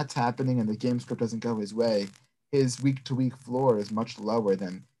 And when that's happening and the game script doesn't go his way, his week-to-week floor is much lower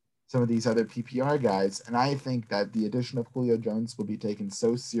than some of these other PPR guys. And I think that the addition of Julio Jones will be taken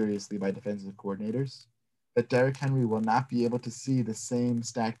so seriously by defensive coordinators that Derrick Henry will not be able to see the same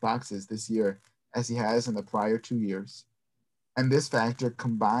stacked boxes this year as he has in the prior 2 years. And this factor,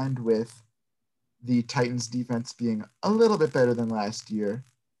 combined with the Titans defense being a little bit better than last year,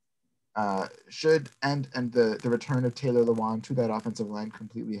 should and the return of Taylor Lewan to that offensive line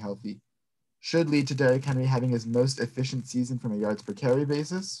completely healthy, should lead to Derrick Henry having his most efficient season from a yards per carry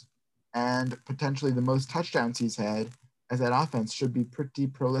basis and potentially the most touchdowns he's had, as that offense should be pretty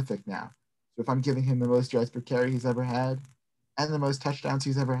prolific now. So if I'm giving him the most yards per carry he's ever had and the most touchdowns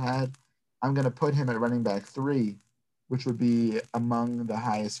he's ever had, I'm going to put him at running back 3, which would be among the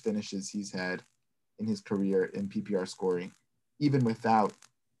highest finishes he's had in his career in PPR scoring, even without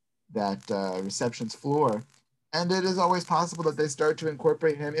that receptions floor. And it is always possible that they start to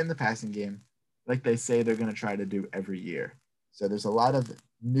incorporate him in the passing game, like they say they're going to try to do every year. So there's a lot of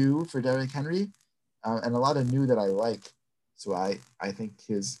new for Derrick Henry and a lot of new that I like. So I think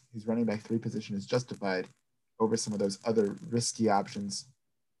his running back 3 position is justified over some of those other risky options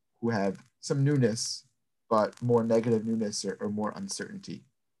who have some newness, but more negative newness or more uncertainty.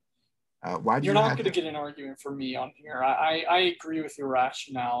 You're not going to get an argument from me on here. I agree with your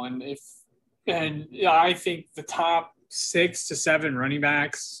rationale, and I think the top 6 to 7 running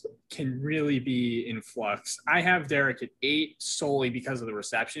backs can really be in flux. I have Derrick at 8 solely because of the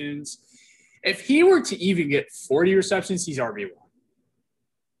receptions. If he were to even get 40 receptions, he's RB1.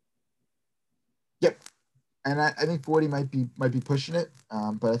 Yep, and I think 40 might be pushing it,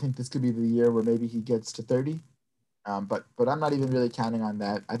 but I think this could be the year where maybe he gets to 30. But I'm not even really counting on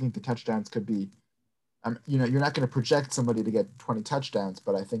that. I think the touchdowns could be, you're not going to project somebody to get 20 touchdowns,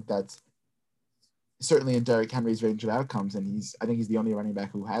 but I think that's certainly in Derrick Henry's range of outcomes, and I think he's the only running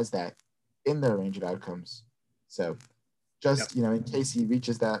back who has that in their range of outcomes. So just, in case he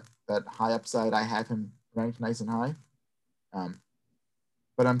reaches that high upside, I have him ranked nice and high.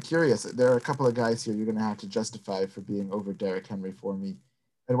 But I'm curious, there are a couple of guys here you're going to have to justify for being over Derrick Henry for me.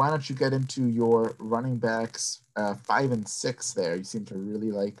 And why don't you get into your running backs 5 and 6 there? You seem to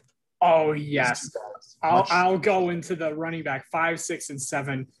really like. Oh, yes. I'll go into the running back 5, 6, and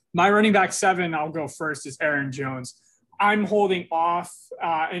 7. My running back 7, I'll go first, is Aaron Jones. I'm holding off,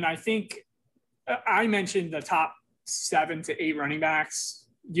 and I think I mentioned the top 7 to 8 running backs.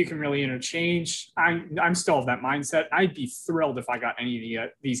 You can really interchange. I'm still of that mindset. I'd be thrilled if I got any of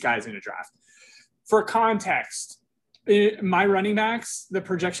these guys in a draft. For context, my running backs, the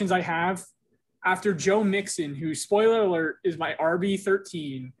projections I have, after Joe Mixon, who, spoiler alert, is my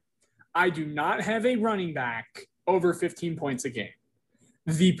RB13, I do not have a running back over 15 points a game.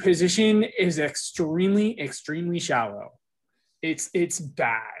 The position is extremely, extremely shallow. It's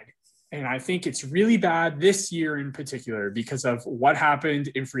bad. And I think it's really bad this year in particular because of what happened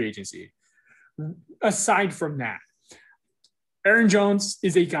in free agency. Aside from that, Aaron Jones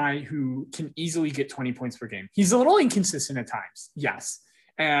is a guy who can easily get 20 points per game. He's a little inconsistent at times, yes.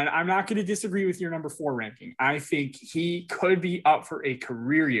 And I'm not going to disagree with your number 4 ranking. I think he could be up for a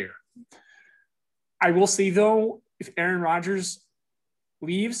career year. I will say, though, if Aaron Rodgers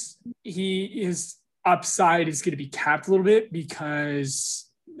leaves, his upside is going to be capped a little bit because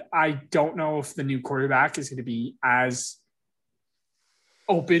I don't know if the new quarterback is going to be as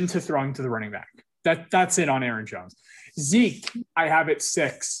open to throwing to the running back. That's it on Aaron Jones. Zeke, I have at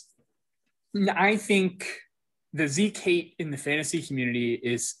 6. I think the Zeke hate in the fantasy community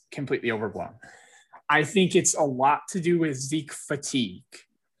is completely overblown. I think it's a lot to do with Zeke fatigue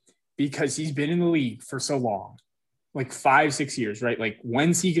because he's been in the league for so long, like 5-6 years, right? Like,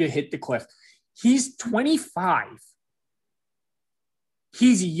 when's he going to hit the cliff? He's 25.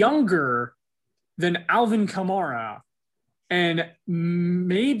 He's younger than Alvin Kamara and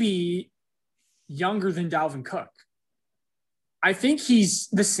maybe younger than Dalvin Cook. I think he's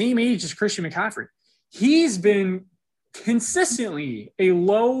the same age as Christian McCaffrey. He's been consistently a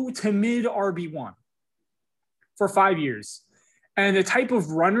low to mid RB1 for 5 years. And the type of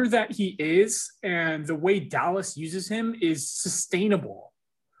runner that he is and the way Dallas uses him is sustainable.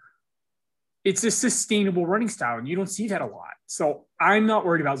 It's a sustainable running style, and you don't see that a lot. So I'm not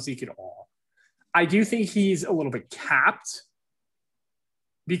worried about Zeke at all. I do think he's a little bit capped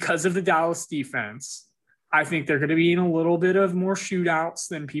because of the Dallas defense. I think they're going to be in a little bit of more shootouts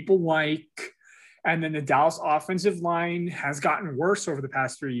than people like. And then the Dallas offensive line has gotten worse over the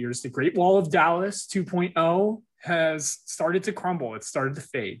past 3 years. The Great Wall of Dallas 2.0 has started to crumble. It's started to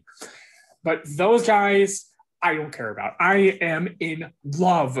fade. But those guys, I don't care about. I am in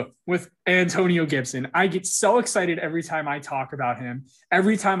love with Antonio Gibson. I get so excited every time I talk about him.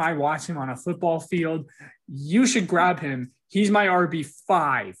 Every time I watch him on a football field, you should grab him. He's my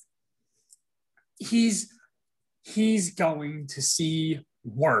RB5. He's going to see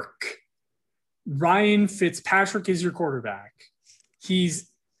work. Ryan Fitzpatrick is your quarterback.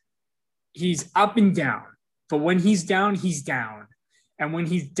 He's up and down. But when he's down, he's down. And when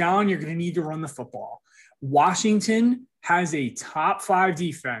he's down, you're going to need to run the football. Washington has a top 5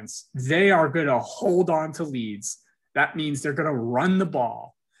 defense. They are going to hold on to leads. That means they're going to run the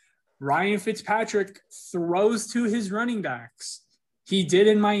ball. Ryan Fitzpatrick throws to his running backs. He did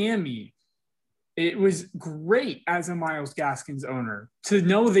in Miami. It was great as a Myles Gaskins owner to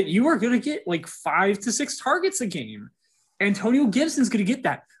know that you are going to get like 5 to 6 targets a game. Antonio Gibson's going to get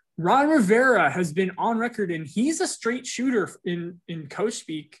that. Ron Rivera has been on record, and he's a straight shooter in coach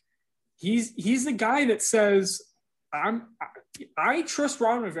speak. He's the guy that says, I trust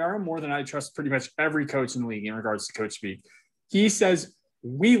Ron Rivera more than I trust pretty much every coach in the league in regards to coach speak. He says,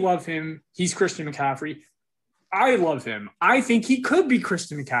 we love him. He's Christian McCaffrey. I love him. I think he could be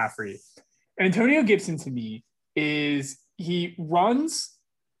Christian McCaffrey. Antonio Gibson to me he runs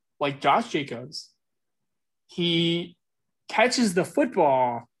like Josh Jacobs. He catches the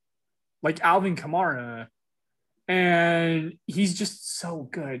football like Alvin Kamara, and he's just so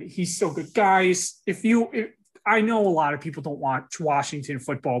good. He's so good. Guys, I know a lot of people don't watch Washington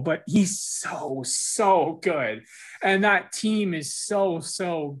football, but he's so good. And that team is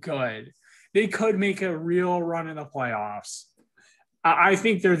so good. They could make a real run in the playoffs. I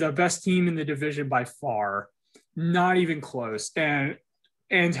think they're the best team in the division by far. Not even close. And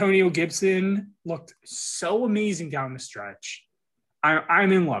Antonio Gibson looked so amazing down the stretch.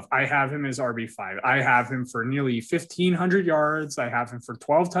 I'm in love. I have him as RB5. I have him for nearly 1,500 yards. I have him for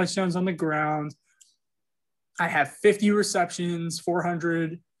 12 touchdowns on the ground. I have 50 receptions,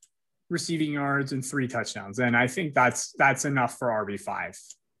 400 receiving yards, and 3 touchdowns. And I think that's enough for RB5.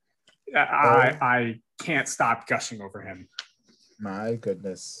 I can't stop gushing over him. My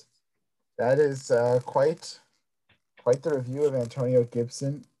goodness. That is quite the review of Antonio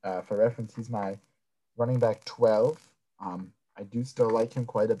Gibson. For reference, he's my running back 12. I do still like him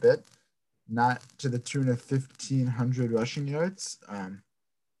quite a bit. Not to the tune of 1,500 rushing yards.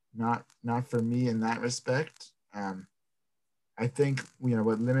 Not for me in that respect. I think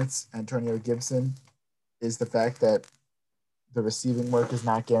what limits Antonio Gibson is the fact that the receiving work is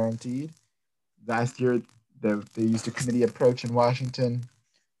not guaranteed. Last year, they used a committee approach in Washington,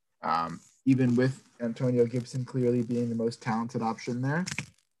 even with Antonio Gibson clearly being the most talented option there.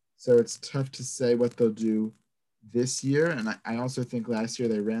 So it's tough to say what they'll do this year. And I also think last year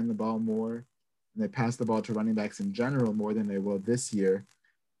they ran the ball more and they passed the ball to running backs in general more than they will this year.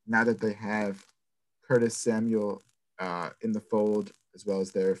 Now that they have Curtis Samuel in the fold, as well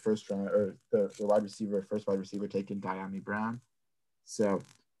as their first round or the first wide receiver taken, Diami Brown. So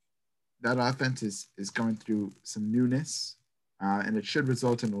that offense is going through some newness, and it should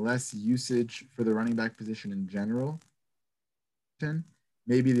result in less usage for the running back position in general.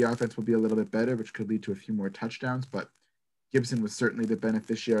 Maybe the offense will be a little bit better, which could lead to a few more touchdowns, but Gibson was certainly the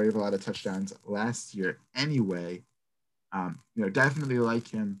beneficiary of a lot of touchdowns last year anyway. Definitely like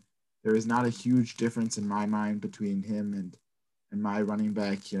him. There is not a huge difference in my mind between him and my running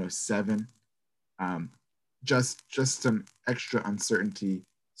back, 7. Just some extra uncertainty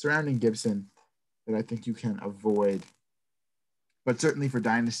surrounding Gibson that I think you can avoid. But certainly for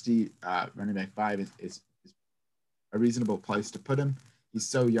Dynasty, running back 5 is a reasonable place to put him. He's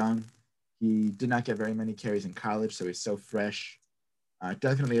so young. He did not get very many carries in college, so he's so fresh.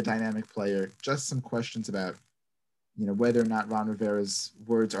 Definitely a dynamic player. Just some questions about, whether or not Ron Rivera's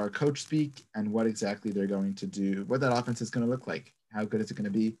words are coach speak and what exactly they're going to do, what that offense is going to look like. How good is it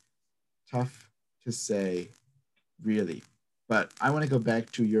going to be? Tough to say, really. But I want to go back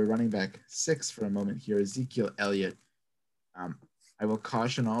to your running back 6 for a moment here, Ezekiel Elliott. I will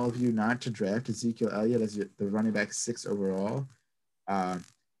caution all of you not to draft Ezekiel Elliott as the running back 6 overall.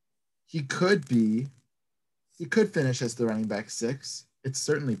 He could finish as the running back 6. It's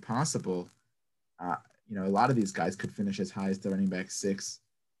certainly possible. A lot of these guys could finish as high as the running back 6,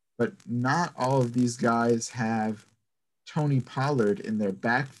 but not all of these guys have Tony Pollard in their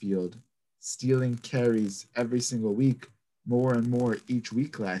backfield stealing carries every single week, more and more each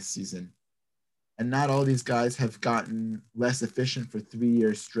week last season. And not all these guys have gotten less efficient for 3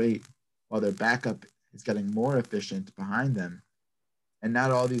 years straight while their backup is getting more efficient behind them. And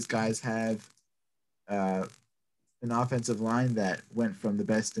not all these guys have an offensive line that went from the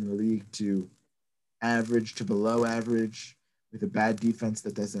best in the league to average to below average with a bad defense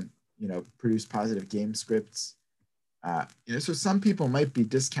that doesn't, produce positive game scripts. So some people might be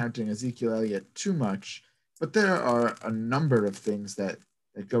discounting Ezekiel Elliott too much, but there are a number of things that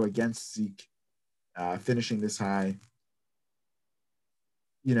go against Zeke finishing this high.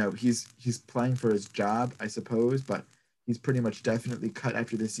 He's playing for his job, I suppose, but he's pretty much definitely cut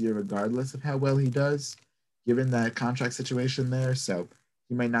after this year regardless of how well he does, given that contract situation there. So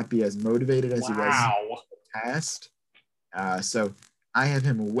he might not be as motivated as he was in the past. So I have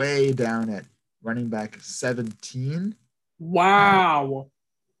him way down at running back 17. Wow.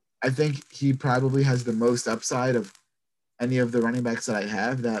 I think he probably has the most upside of any of the running backs that I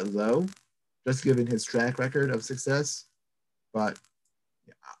have that low, just given his track record of success. But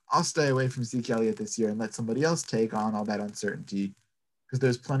I'll stay away from Zeke Elliott this year and let somebody else take on all that uncertainty, because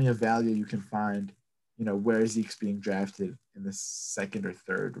there's plenty of value you can find, where Zeke's being drafted in the 2nd or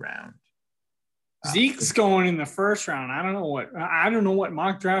 3rd round. Zeke's going in the 1st round. I don't know what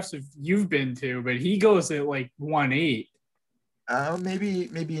mock drafts you've been to, but he goes at like 1-8.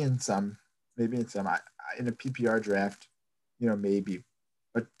 Maybe in some. In a PPR draft, maybe.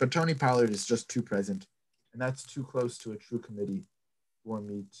 But Tony Pollard is just too present, and that's too close to a true committee for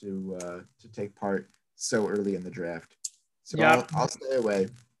me to take part so early in the draft. So yep. I'll stay away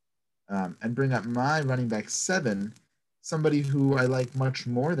and bring up my running back 7, somebody who I like much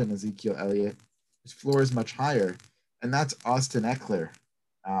more than Ezekiel Elliott. His floor is much higher, and that's Austin Eckler.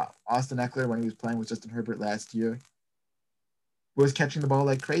 Austin Eckler, when he was playing with Justin Herbert last year, was catching the ball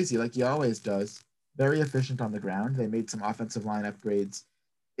like crazy, like he always does. Very efficient on the ground. They made some offensive line upgrades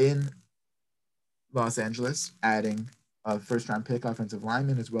in Los Angeles, adding a first-round pick offensive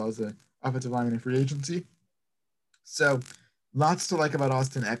lineman as well as an offensive lineman in free agency. So lots to like about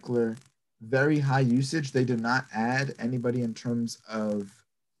Austin Eckler. Very high usage. They did not add anybody in terms of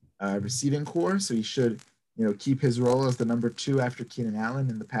receiving core, so he should keep his role as the number 2 after Keenan Allen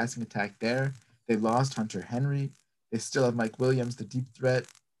in the passing attack there. They lost Hunter Henry. They still have Mike Williams, the deep threat,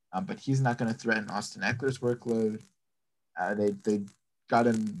 but he's not going to threaten Austin Eckler's workload. They got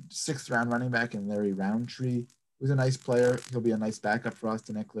a 6th-round running back in Larry Roundtree, who's a nice player. He'll be a nice backup for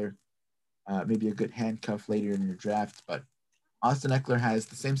Austin Eckler. Maybe a good handcuff later in your draft, but Austin Eckler has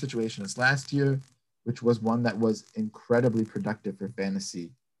the same situation as last year, which was one that was incredibly productive for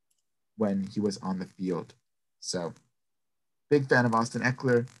fantasy when he was on the field. So big fan of Austin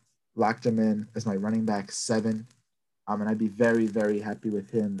Eckler, locked him in as my running back 7. And I'd be very, very happy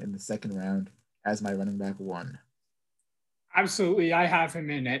with him in the 2nd round as my running back 1. Absolutely. I have him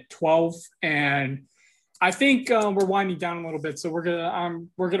in at 12, and I think we're winding down a little bit. So we're going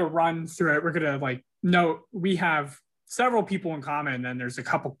to run through it. We're going to note we have several people in common, and then there's a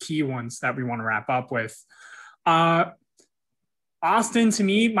couple key ones that we want to wrap up with. Austin, to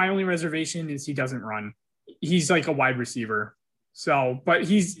me, my only reservation is he doesn't run. He's like a wide receiver. So, but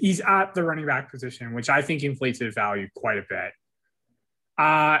he's at the running back position, which I think inflates his value quite a bit.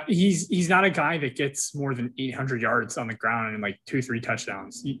 He's not a guy that gets more than 800 yards on the ground and like 2-3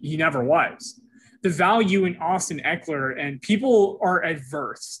 touchdowns. He never was. The value in Austin Eckler, and people are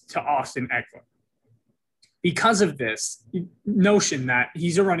adverse to Austin Eckler because of this notion that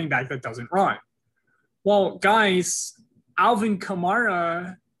he's a running back that doesn't run. Well, guys, Alvin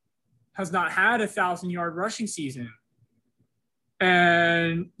Kamara has not had 1,000-yard rushing season.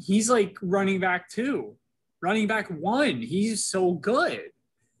 And he's like running back 2, running back 1. He's so good.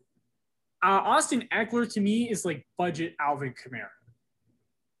 Austin Eckler to me is like budget Alvin Kamara,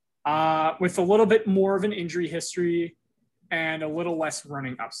 with a little bit more of an injury history and a little less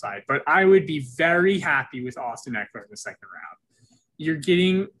running upside. But I would be very happy with Austin Eckler in the second round. You're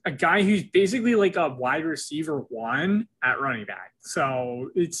getting a guy who's basically like a wide receiver 1 at running back. So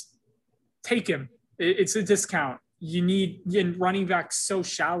take him. It's a discount. You need running back so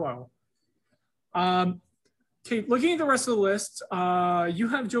shallow. Okay, looking at the rest of the list, you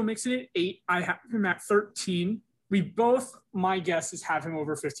have Joe Mixon at 8. I have him at 13. We both, my guess is have him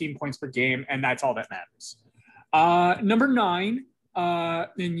over 15 points per game, and that's all that matters. Number 9,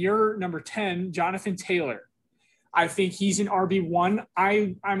 and you're number 10, Jonathan Taylor. I think he's an RB1.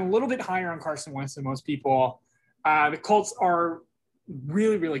 I'm a little bit higher on Carson Wentz than most people. The Colts are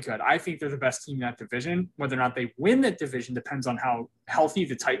really, really good. I think they're the best team in that division. Whether or not they win that division depends on how healthy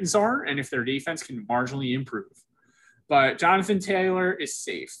the Titans are and if their defense can marginally improve. But Jonathan Taylor is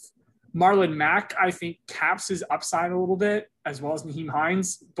safe. Marlon Mack, I think, caps his upside a little bit, as well as Naheem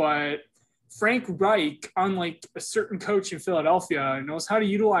Hines. But Frank Reich, unlike a certain coach in Philadelphia, knows how to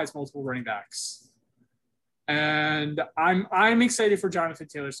utilize multiple running backs. And I'm excited for Jonathan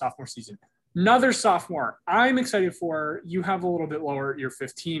Taylor's sophomore season. Another sophomore I'm excited for, you have a little bit lower at your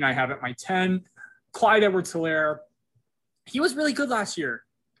 15. I have at my 10. Clyde Edwards-Helaire. He was really good last year.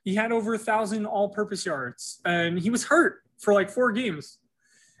 He had over 1,000 all-purpose yards, and he was hurt for like 4 games.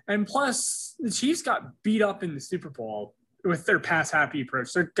 And plus, the Chiefs got beat up in the Super Bowl with their pass-happy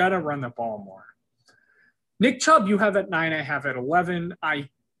approach. They're going to run the ball more. Nick Chubb, you have at 9. I have at 11.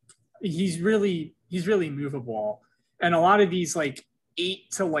 He's really movable. And a lot of these like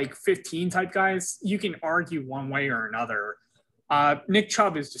 8 to like 15 type guys, you can argue one way or another. Nick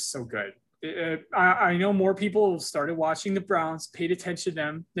Chubb is just so good. I know more people started watching the Browns, paid attention to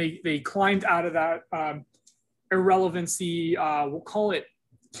them. They climbed out of that irrelevancy, we'll call it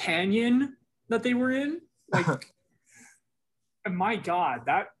canyon that they were in. Like, my God,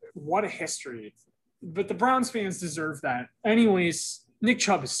 what a history. But the Browns fans deserve that. Anyways, Nick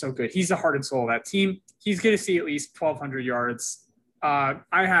Chubb is so good. He's the heart and soul of that team. He's going to see at least 1,200 yards. I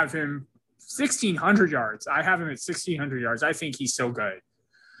have him 1,600 yards. I have him at 1,600 yards. I think he's so good.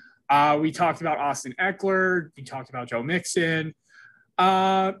 We talked about Austin Eckler. We talked about Joe Mixon.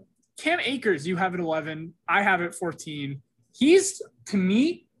 Cam Akers, you have at 11. I have at 14. He's, to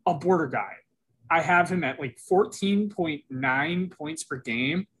me, a border guy. I have him at like 14.9 points per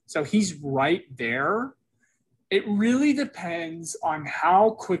game. So he's right there. It really depends on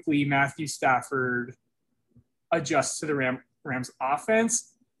how quickly Matthew Stafford adjusts to the Rams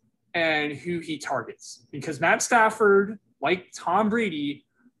offense and who he targets. Because Matt Stafford, like Tom Brady,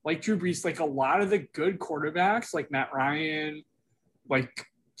 like Drew Brees, like a lot of the good quarterbacks, like Matt Ryan, like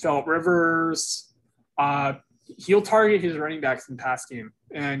Phillip Rivers, he'll target his running backs in the pass game.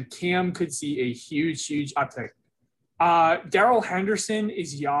 And Cam could see a huge, huge uptick. Darrell Henderson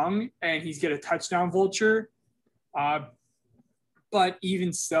is young, and he's got a touchdown vulture. But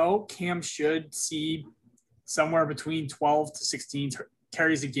even so, Cam should see somewhere between 12 to 16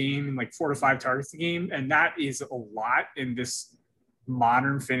 carries a game and like 4 to 5 targets a game. And that is a lot in this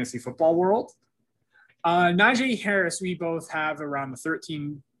modern fantasy football world. Najee Harris, we both have around the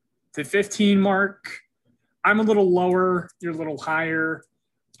 13 to 15 mark. I'm a little lower. You're a little higher.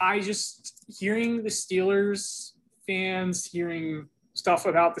 Hearing the Steelers fans, hearing stuff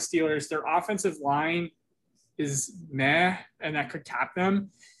about the Steelers, their offensive line is meh, and that could cap them.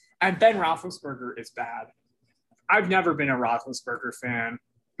 And Ben Roethlisberger is bad. I've never been a Roethlisberger fan.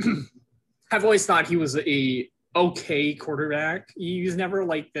 I've always thought he was a okay quarterback. He was never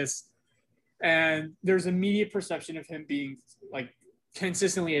like this. And there's immediate perception of him being like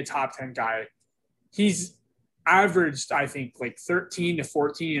consistently a top 10 guy. He's averaged, I think, like 13 to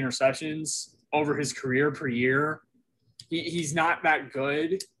 14 interceptions over his career per year. He's not that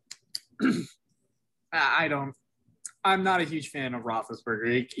good. I'm not a huge fan of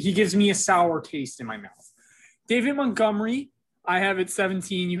Roethlisberger. He gives me a sour taste in my mouth. David Montgomery, I have at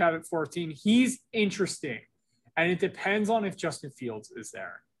 17. You have at 14. He's interesting. And it depends on if Justin Fields is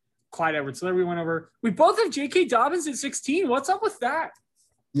there. Clyde Edwards-Helaire we went over. We both have J.K. Dobbins at 16. What's up with that?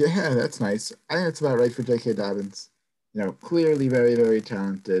 Yeah, that's nice. I think that's about right for J.K. Dobbins. Clearly very, very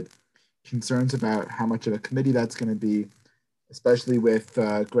talented. Concerns about how much of a committee that's going to be, especially with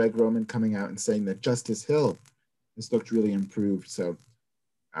Greg Roman coming out and saying that Justice Hill has looked really improved. So,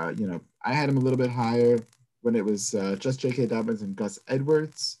 I had him a little bit higher when it was just J.K. Dobbins and Gus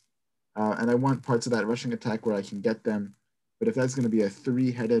Edwards. And I want parts of that rushing attack where I can get them. But if that's going to be a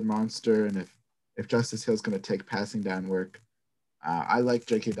three-headed monster, and if Justice Hill's going to take passing down work, I like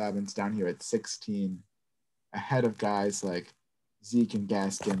J.K. Dobbins down here at 16, ahead of guys like Zeke and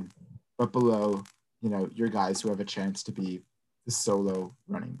Gaskin, but below, your guys who have a chance to be the solo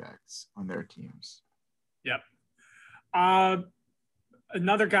running backs on their teams. Yep.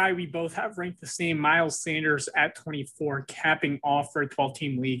 Another guy we both have ranked the same, Miles Sanders at 24, capping off for a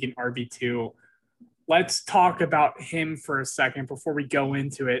 12-team league in RB2. Let's talk about him for a second before we go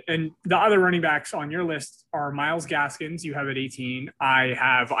into it. And the other running backs on your list are Myles Gaskins, you have at 18. I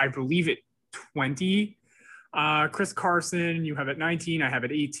have, I believe, at 20. Chris Carson, you have at 19. I have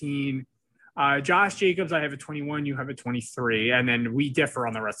at 18. Josh Jacobs, I have at 21. You have at 23. And then we differ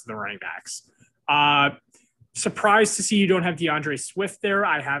on the rest of the running backs. Surprised to see you don't have DeAndre Swift there.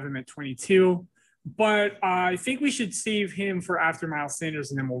 I have him at 22. But I think we should save him for after Miles Sanders,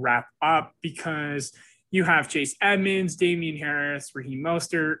 and then we'll wrap up because you have Chase Edmonds, Damian Harris, Raheem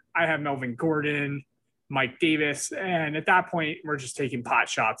Mostert. I have Melvin Gordon, Mike Davis. And at that point, we're just taking pot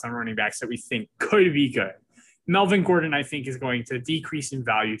shots on running backs that we think could be good. Melvin Gordon, I think, is going to decrease in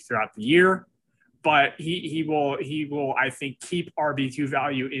value throughout the year, but he will, I think, keep RB2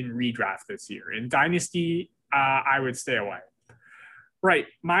 value in redraft this year. In Dynasty, I would stay away. Right.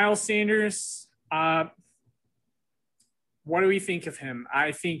 Miles Sanders. What do we think of him?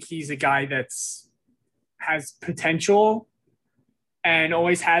 I think he's a guy has potential and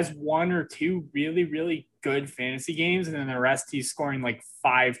always has one or two really, really good fantasy games. And then the rest, he's scoring like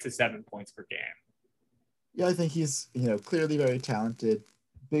 5 to 7 points per game. Yeah, I think he's, clearly very talented.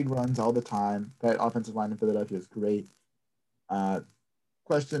 Big runs all the time. That offensive line in Philadelphia is great.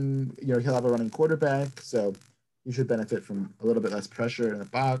 Question, he'll have a running quarterback, so he should benefit from a little bit less pressure in the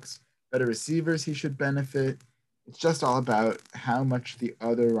box. Better receivers, he should benefit. It's just all about how much the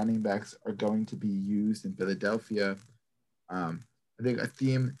other running backs are going to be used in Philadelphia. I think a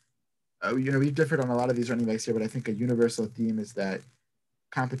theme, we've differed on a lot of these running backs here, but I think a universal theme is that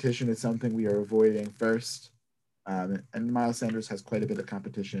competition is something we are avoiding first. And Miles Sanders has quite a bit of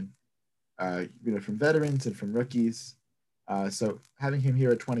competition, from veterans and from rookies. So having him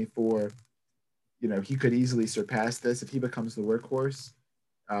here at 24, he could easily surpass this if he becomes the workhorse.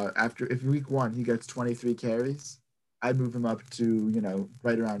 If week 1 he gets 23 carries, I'd move him up to,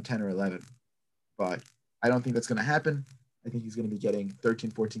 right around 10 or 11. But I don't think that's going to happen. I think he's going to be getting 13,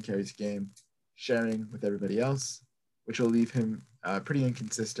 14 carries a game, sharing with everybody else, which will leave him pretty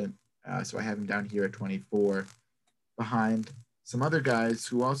inconsistent. So I have him down here at 24, behind some other guys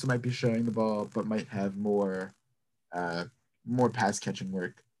who also might be sharing the ball, but might have more pass catching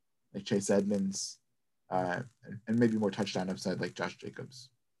work, like Chase Edmonds, and maybe more touchdown upside like Josh Jacobs.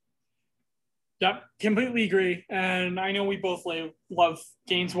 Yep, completely agree. And I know we both love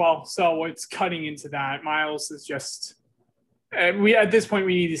Gaineswell, so it's cutting into that. Miles is just at this point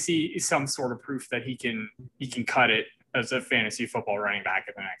we need to see some sort of proof that he can cut it as a fantasy football running back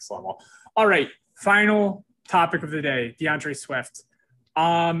at the next level. All right, final topic of the day, DeAndre Swift.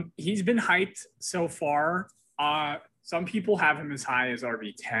 He's been hyped so far. Some people have him as high as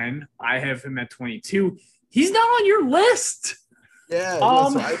RB10. I have him at 22. He's not on your list. Yeah,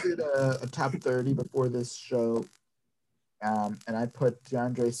 so I did a top 30 before this show, and I put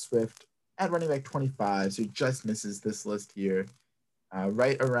DeAndre Swift at running back 25, so he just misses this list here.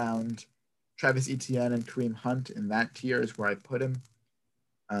 Right around Travis Etienne and Kareem Hunt in that tier is where I put him,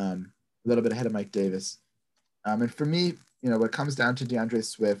 a little bit ahead of Mike Davis. And for me, what comes down to DeAndre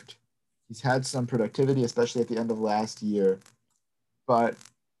Swift, he's had some productivity, especially at the end of last year, but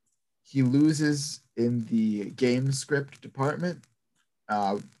he loses in the game script department.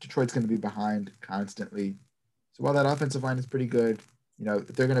 Detroit's going to be behind constantly. So while that offensive line is pretty good,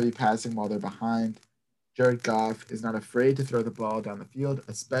 they're going to be passing while they're behind. Jared Goff is not afraid to throw the ball down the field,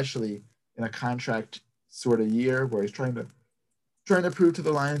 especially in a contract sort of year where he's trying to prove to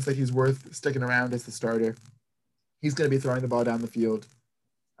the Lions that he's worth sticking around as the starter. He's going to be throwing the ball down the field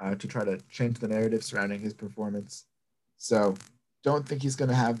to try to change the narrative surrounding his performance. So don't think he's going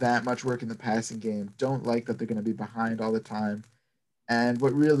to have that much work in the passing game. Don't like that they're going to be behind all the time. And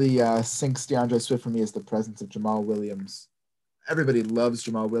what really sinks DeAndre Swift for me is the presence of Jamal Williams. Everybody loves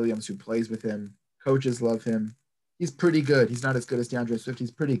Jamal Williams, who plays with him. Coaches love him. He's pretty good. He's not as good as DeAndre Swift.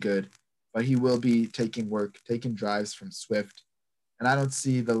 He's pretty good, but he will be taking drives from Swift. And I don't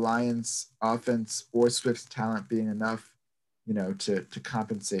see the Lions' offense or Swift's talent being enough, to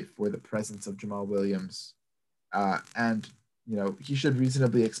compensate for the presence of Jamal Williams. And he should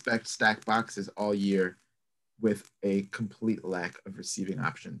reasonably expect stacked boxes all year with a complete lack of receiving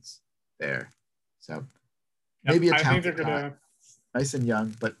options there. So maybe a talented guy, nice and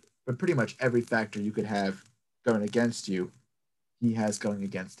young, but pretty much every factor you could have going against you, he has going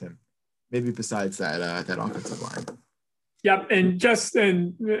against him. Maybe besides that offensive line. Yep,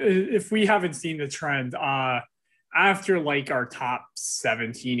 and if we haven't seen the trend, after like our top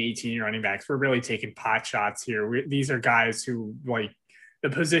 17, 18 running backs, we're really taking pot shots here. These are guys who, like, the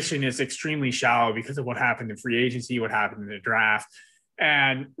position is extremely shallow because of what happened in free agency, what happened in the draft.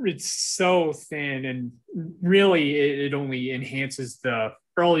 And it's so thin, and really it only enhances the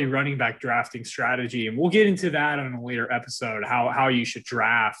early running back drafting strategy. And we'll get into that on a later episode, how you should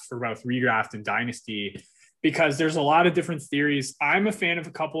draft for both redraft and dynasty, because there's a lot of different theories. I'm a fan of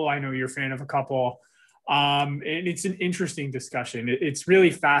a couple. I know you're a fan of a couple. And it's an interesting discussion. It's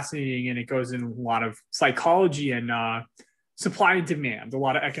really fascinating, and it goes in a lot of psychology and supply and demand, a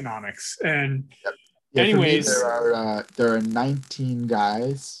lot of economics. And anyways, me, there are 19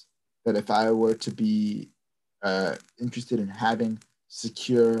 guys that if I were to be interested in having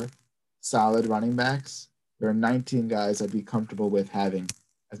secure, solid running backs, there are 19 guys I'd be comfortable with having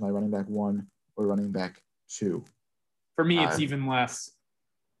as my running back 1 or running back 2. For me, it's even less.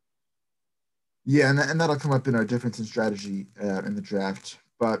 Yeah, and that'll come up in our difference in strategy in the draft.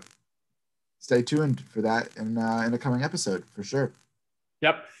 But stay tuned for that in a coming episode for sure.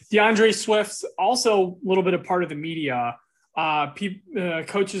 Yep. DeAndre Swift's also a little bit of part of the media.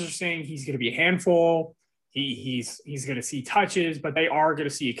 Coaches are saying he's going to be a handful. He's going to see touches, but they are going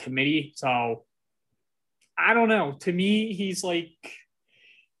to see a committee. So I don't know. To me,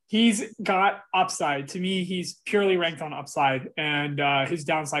 he's got upside. To me, he's purely ranked on upside, and his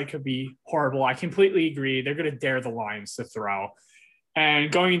downside could be horrible. I completely agree. They're going to dare the Lions to throw.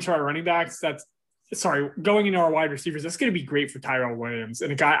 And going into our running backs, going into our wide receivers, that's going to be great for Tyrell Williams.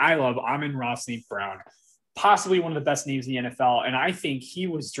 And a guy I love, Amon-Ra St. Brown, possibly one of the best names in the NFL. And I think he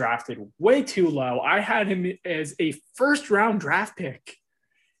was drafted way too low. I had him as a first-round draft pick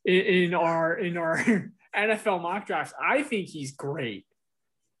in our NFL mock drafts. I think he's great.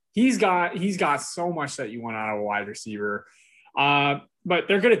 He's got so much that you want out of a wide receiver. But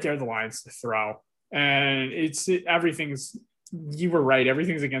they're going to dare the Lions to throw. And you were right.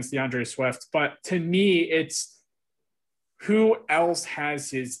 Everything's against DeAndre Swift. But to me, it's who else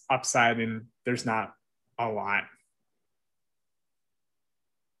has his upside, and there's not a lot.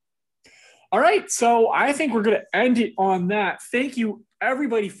 All right. So I think we're going to end it on that. Thank you,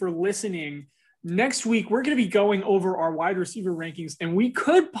 everybody, for listening. Next week, we're going to be going over our wide receiver rankings, and we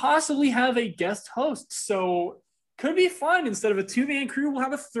could possibly have a guest host. So could be fun. Instead of a 2-man crew, we'll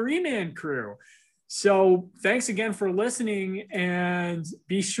have a 3-man crew. So thanks again for listening, and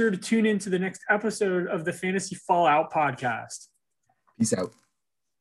be sure to tune in to the next episode of the Fantasy Fallout podcast. Peace out.